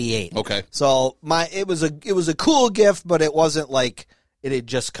like 88. Okay. So it was a cool gift, but it wasn't like it had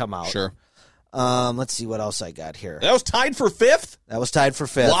just come out. Sure. Let's see what else I got here. That was tied for 5th? That was tied for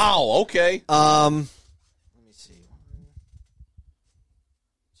 5th. Wow, okay. Let me see.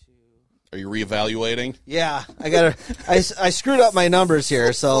 Are you reevaluating? Yeah, I screwed up my numbers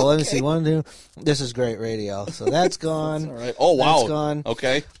here, so okay. Let me see. 1, 2. This is great radio. So that's gone. That's all right. Oh, wow. That's gone.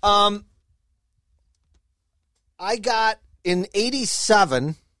 Okay. I got in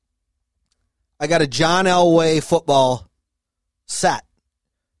 87. I got a John Elway football set,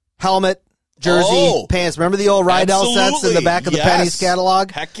 helmet, jersey, pants. Remember the old Rydell sets in the back of the Penny's catalog?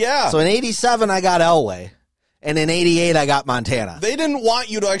 Heck yeah. So in 87, I got Elway. And in 88, I got Montana. They didn't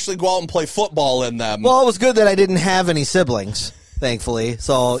want you to actually go out and play football in them. Well, it was good that I didn't have any siblings, thankfully.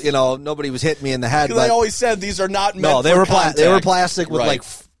 So, nobody was hitting me in the head. Because I always said these are not meant no, they for were contact. They were plastic with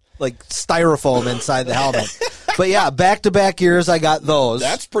like styrofoam inside the helmet. But yeah, back-to-back years, I got those.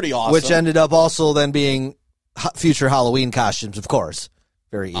 That's pretty awesome. Which ended up also then being future Halloween costumes, of course.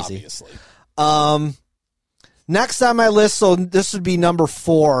 Very easy. Obviously. Next on my list, so this would be number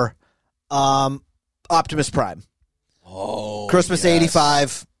 4, Optimus Prime. Oh, Christmas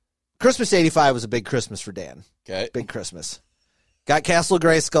 85. Christmas 85 was a big Christmas for Dan. Okay. Big Christmas. Got Castle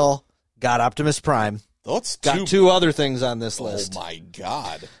Grayskull. Got Optimus Prime. Got 2 other things on this list. Oh, my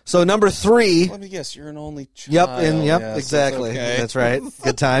God. So number 3. Let me guess, you're an only child. Yep, exactly. Okay. That's right.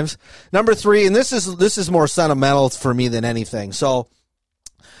 Good times. Number 3, and this is more sentimental for me than anything. So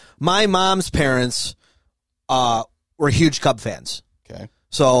my mom's parents were huge Cub fans. Okay.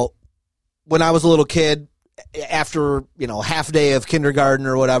 So when I was a little kid, after, half day of kindergarten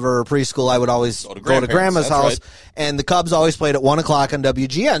or whatever, or preschool, I would always go to Grandma's house, right. And the Cubs always played at 1 o'clock on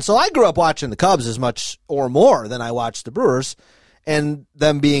WGN. So I grew up watching the Cubs as much or more than I watched the Brewers. And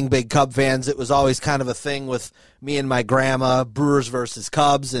them being big Cub fans, it was always kind of a thing with me and my grandma, Brewers versus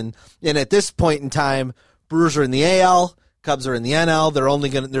Cubs. And at this point in time, Brewers are in the AL, Cubs are in the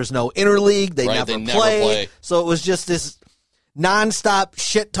NL. There's no interleague. They never play. So it was just this nonstop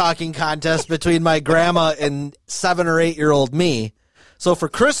shit-talking contest between my grandma and 7 or 8-year-old me. So for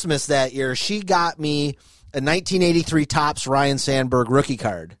Christmas that year, she got me a 1983 Topps Ryan Sandberg rookie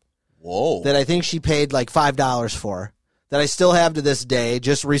card. Whoa. That I think she paid like $5 for, that I still have to this day.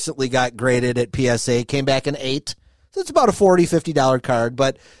 Just recently got graded at PSA, came back an 8. So it's about a $40, $50 card,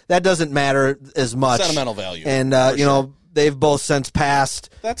 but that doesn't matter as much. Sentimental value. And, sure. They've both since passed.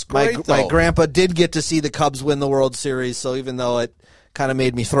 That's great, My grandpa did get to see the Cubs win the World Series, so even though it kind of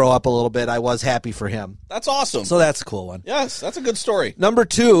made me throw up a little bit, I was happy for him. That's awesome. So that's a cool one. Yes, that's a good story. Number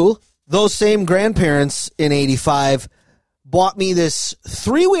 2, those same grandparents in 85 bought me this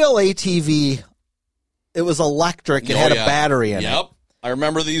 3-wheel ATV. It was electric. It had a battery in it. Yep. I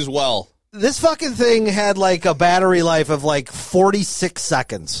remember these well. This fucking thing had like a battery life of like 46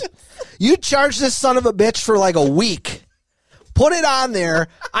 seconds. You charge this son of a bitch for like a week. Put it on there.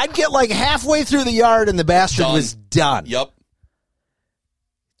 I'd get like halfway through the yard and the bastard was done. Yep.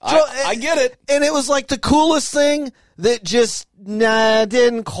 So, I get it. And it was like the coolest thing that just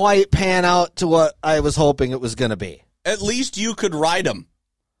didn't quite pan out to what I was hoping it was going to be. At least you could ride them.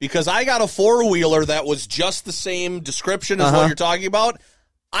 Because I got a 4-wheeler that was just the same description as what you're talking about.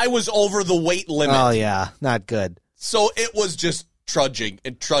 I was over the weight limit. Oh, yeah. Not good. So it was just trudging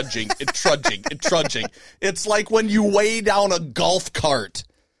and trudging and trudging and trudging. It's like when you weigh down a golf cart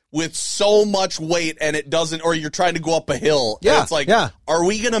with so much weight and it doesn't, or you're trying to go up a hill. Yeah, And it's like, are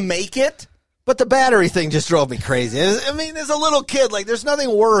we going to make it? But the battery thing just drove me crazy. I mean, as a little kid, like, there's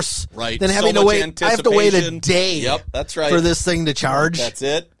nothing worse than having to wait. I have to wait a day Yep, that's right. for this thing to charge. That's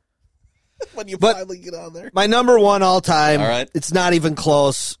it. When you finally get on there. My number one all time, all right. It's not even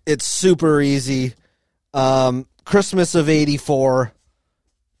close. It's super easy. Christmas of 84.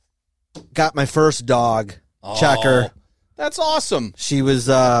 Got my first dog, Checker. That's awesome. She was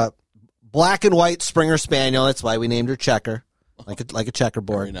black and white Springer Spaniel. That's why we named her Checker. Like a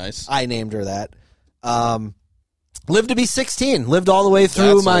checkerboard. Very nice. I named her that. Lived to be 16. Lived all the way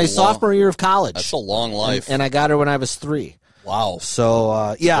through my sophomore year of college. That's a long life. And I got her when I was 3. Wow.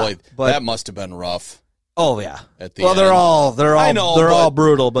 So Boy, but that must have been rough. Oh yeah. At the well, end. they're all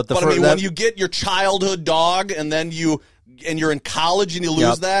brutal. But I mean, when you get your childhood dog and then you're in college and you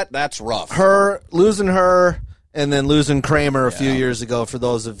lose that, that's rough. Losing her and then losing Kramer a few years ago. For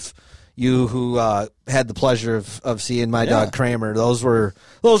those of you who had the pleasure of seeing my dog Kramer, those were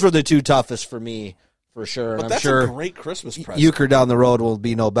the two toughest for me, for sure. But I'm that's sure a great Christmas present. Euchre down the road will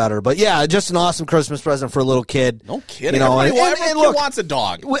be no better. But yeah, just an awesome Christmas present for a little kid. No kidding. Every kid wants a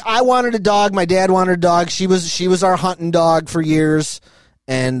dog. I wanted a dog. My dad wanted a dog. She was our hunting dog for years.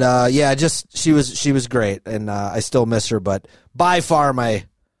 And she was great. And I still miss her. But by far my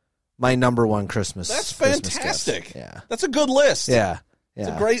number one Christmas. That's fantastic. Gift. Yeah, that's a good list. Yeah. It's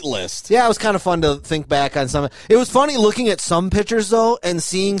a great list. Yeah, it was kind of fun to think back on some. It was funny looking at some pictures, though, and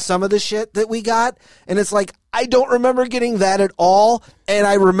seeing some of the shit that we got. And it's like, I don't remember getting that at all. And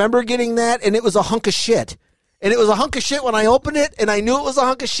I remember getting that, and it was a hunk of shit. And it was a hunk of shit when I opened it, and I knew it was a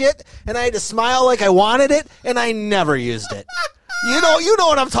hunk of shit, and I had to smile like I wanted it, and I never used it. You know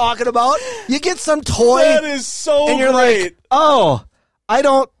what I'm talking about. You get some toy. That is so and you're great. Like, oh, I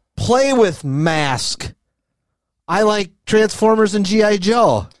don't play with Mask. I like Transformers and G.I.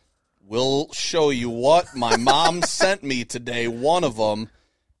 Joe. We'll show you what my mom sent me today. One of them,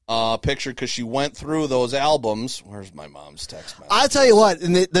 picture, because she went through those albums. Where's my mom's text message? I'll tell you what,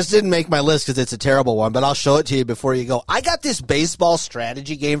 and this didn't make my list because it's a terrible one, but I'll show it to you before you go. I got this baseball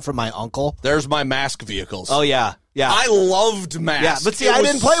strategy game from my uncle. There's my Mask vehicles. Oh, yeah. Yeah, I loved Mask. Yeah, but see, I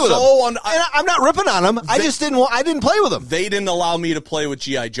didn't play with them. I'm not ripping on them. I didn't play with them. They didn't allow me to play with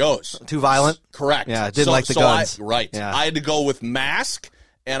G.I. Joes. Too violent? Correct. Yeah, I didn't like the guns. Yeah. I had to go with Mask,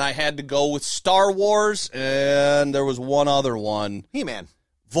 and I had to go with Star Wars, and there was one other one. He-Man.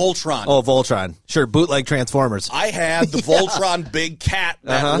 Voltron. Oh, Voltron. Sure, bootleg Transformers. I had the Voltron big cat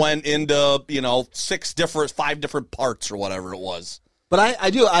that went into, 5 different parts or whatever it was. But I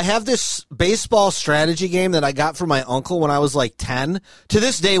do. I have this baseball strategy game that I got from my uncle when I was like 10. To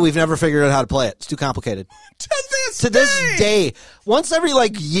this day, we've never figured out how to play it. It's too complicated. To this day. Once every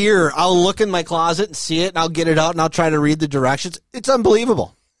year, I'll look in my closet and see it, and I'll get it out, and I'll try to read the directions. It's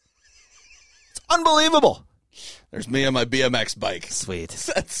unbelievable. It's unbelievable. There's me on my BMX bike. Sweet.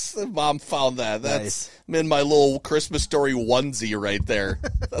 Mom found that. Nice. I'm in my little Christmas story onesie right there.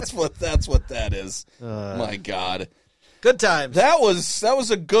 That's what that is. My God. Good times. That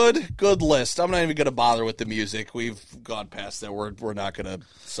was a good list. I'm not even going to bother with the music. We've gone past that. We're not going to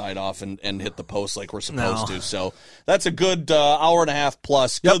sign off and hit the post like we're supposed to. So that's a good hour and a half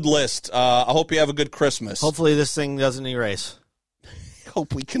plus. Good list. I hope you have a good Christmas. Hopefully this thing doesn't erase.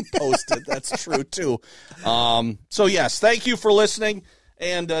 Hope we can post it. That's true too. So yes, thank you for listening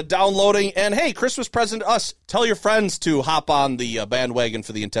and downloading. And hey, Christmas present to us. Tell your friends to hop on the bandwagon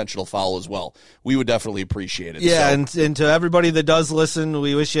for the intentional foul as well. We would definitely appreciate it. Yeah, and to everybody that does listen,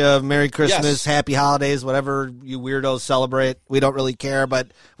 we wish you a Merry Christmas, Happy Holidays, whatever you weirdos celebrate. We don't really care,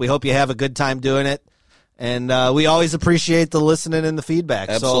 but we hope you have a good time doing it. And we always appreciate the listening and the feedback.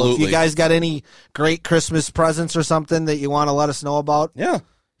 Absolutely. So if you guys got any great Christmas presents or something that you want to let us know about,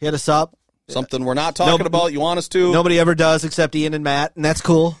 hit us up. Something we're not talking about, you want us to? Nobody ever does except Ian and Matt, and that's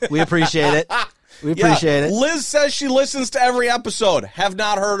cool. We appreciate it. We appreciate it. Liz says she listens to every episode. Have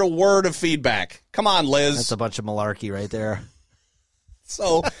not heard a word of feedback. Come on, Liz. That's a bunch of malarkey right there.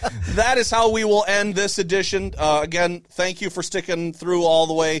 So that is how we will end this edition. Again, thank you for sticking through all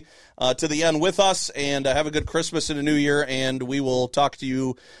the way to the end with us, and have a good Christmas and a New Year, and we will talk to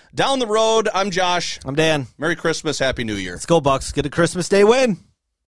you down the road. I'm Josh. I'm Dan. Merry Christmas. Happy New Year. Let's go, Bucks. Get a Christmas Day win.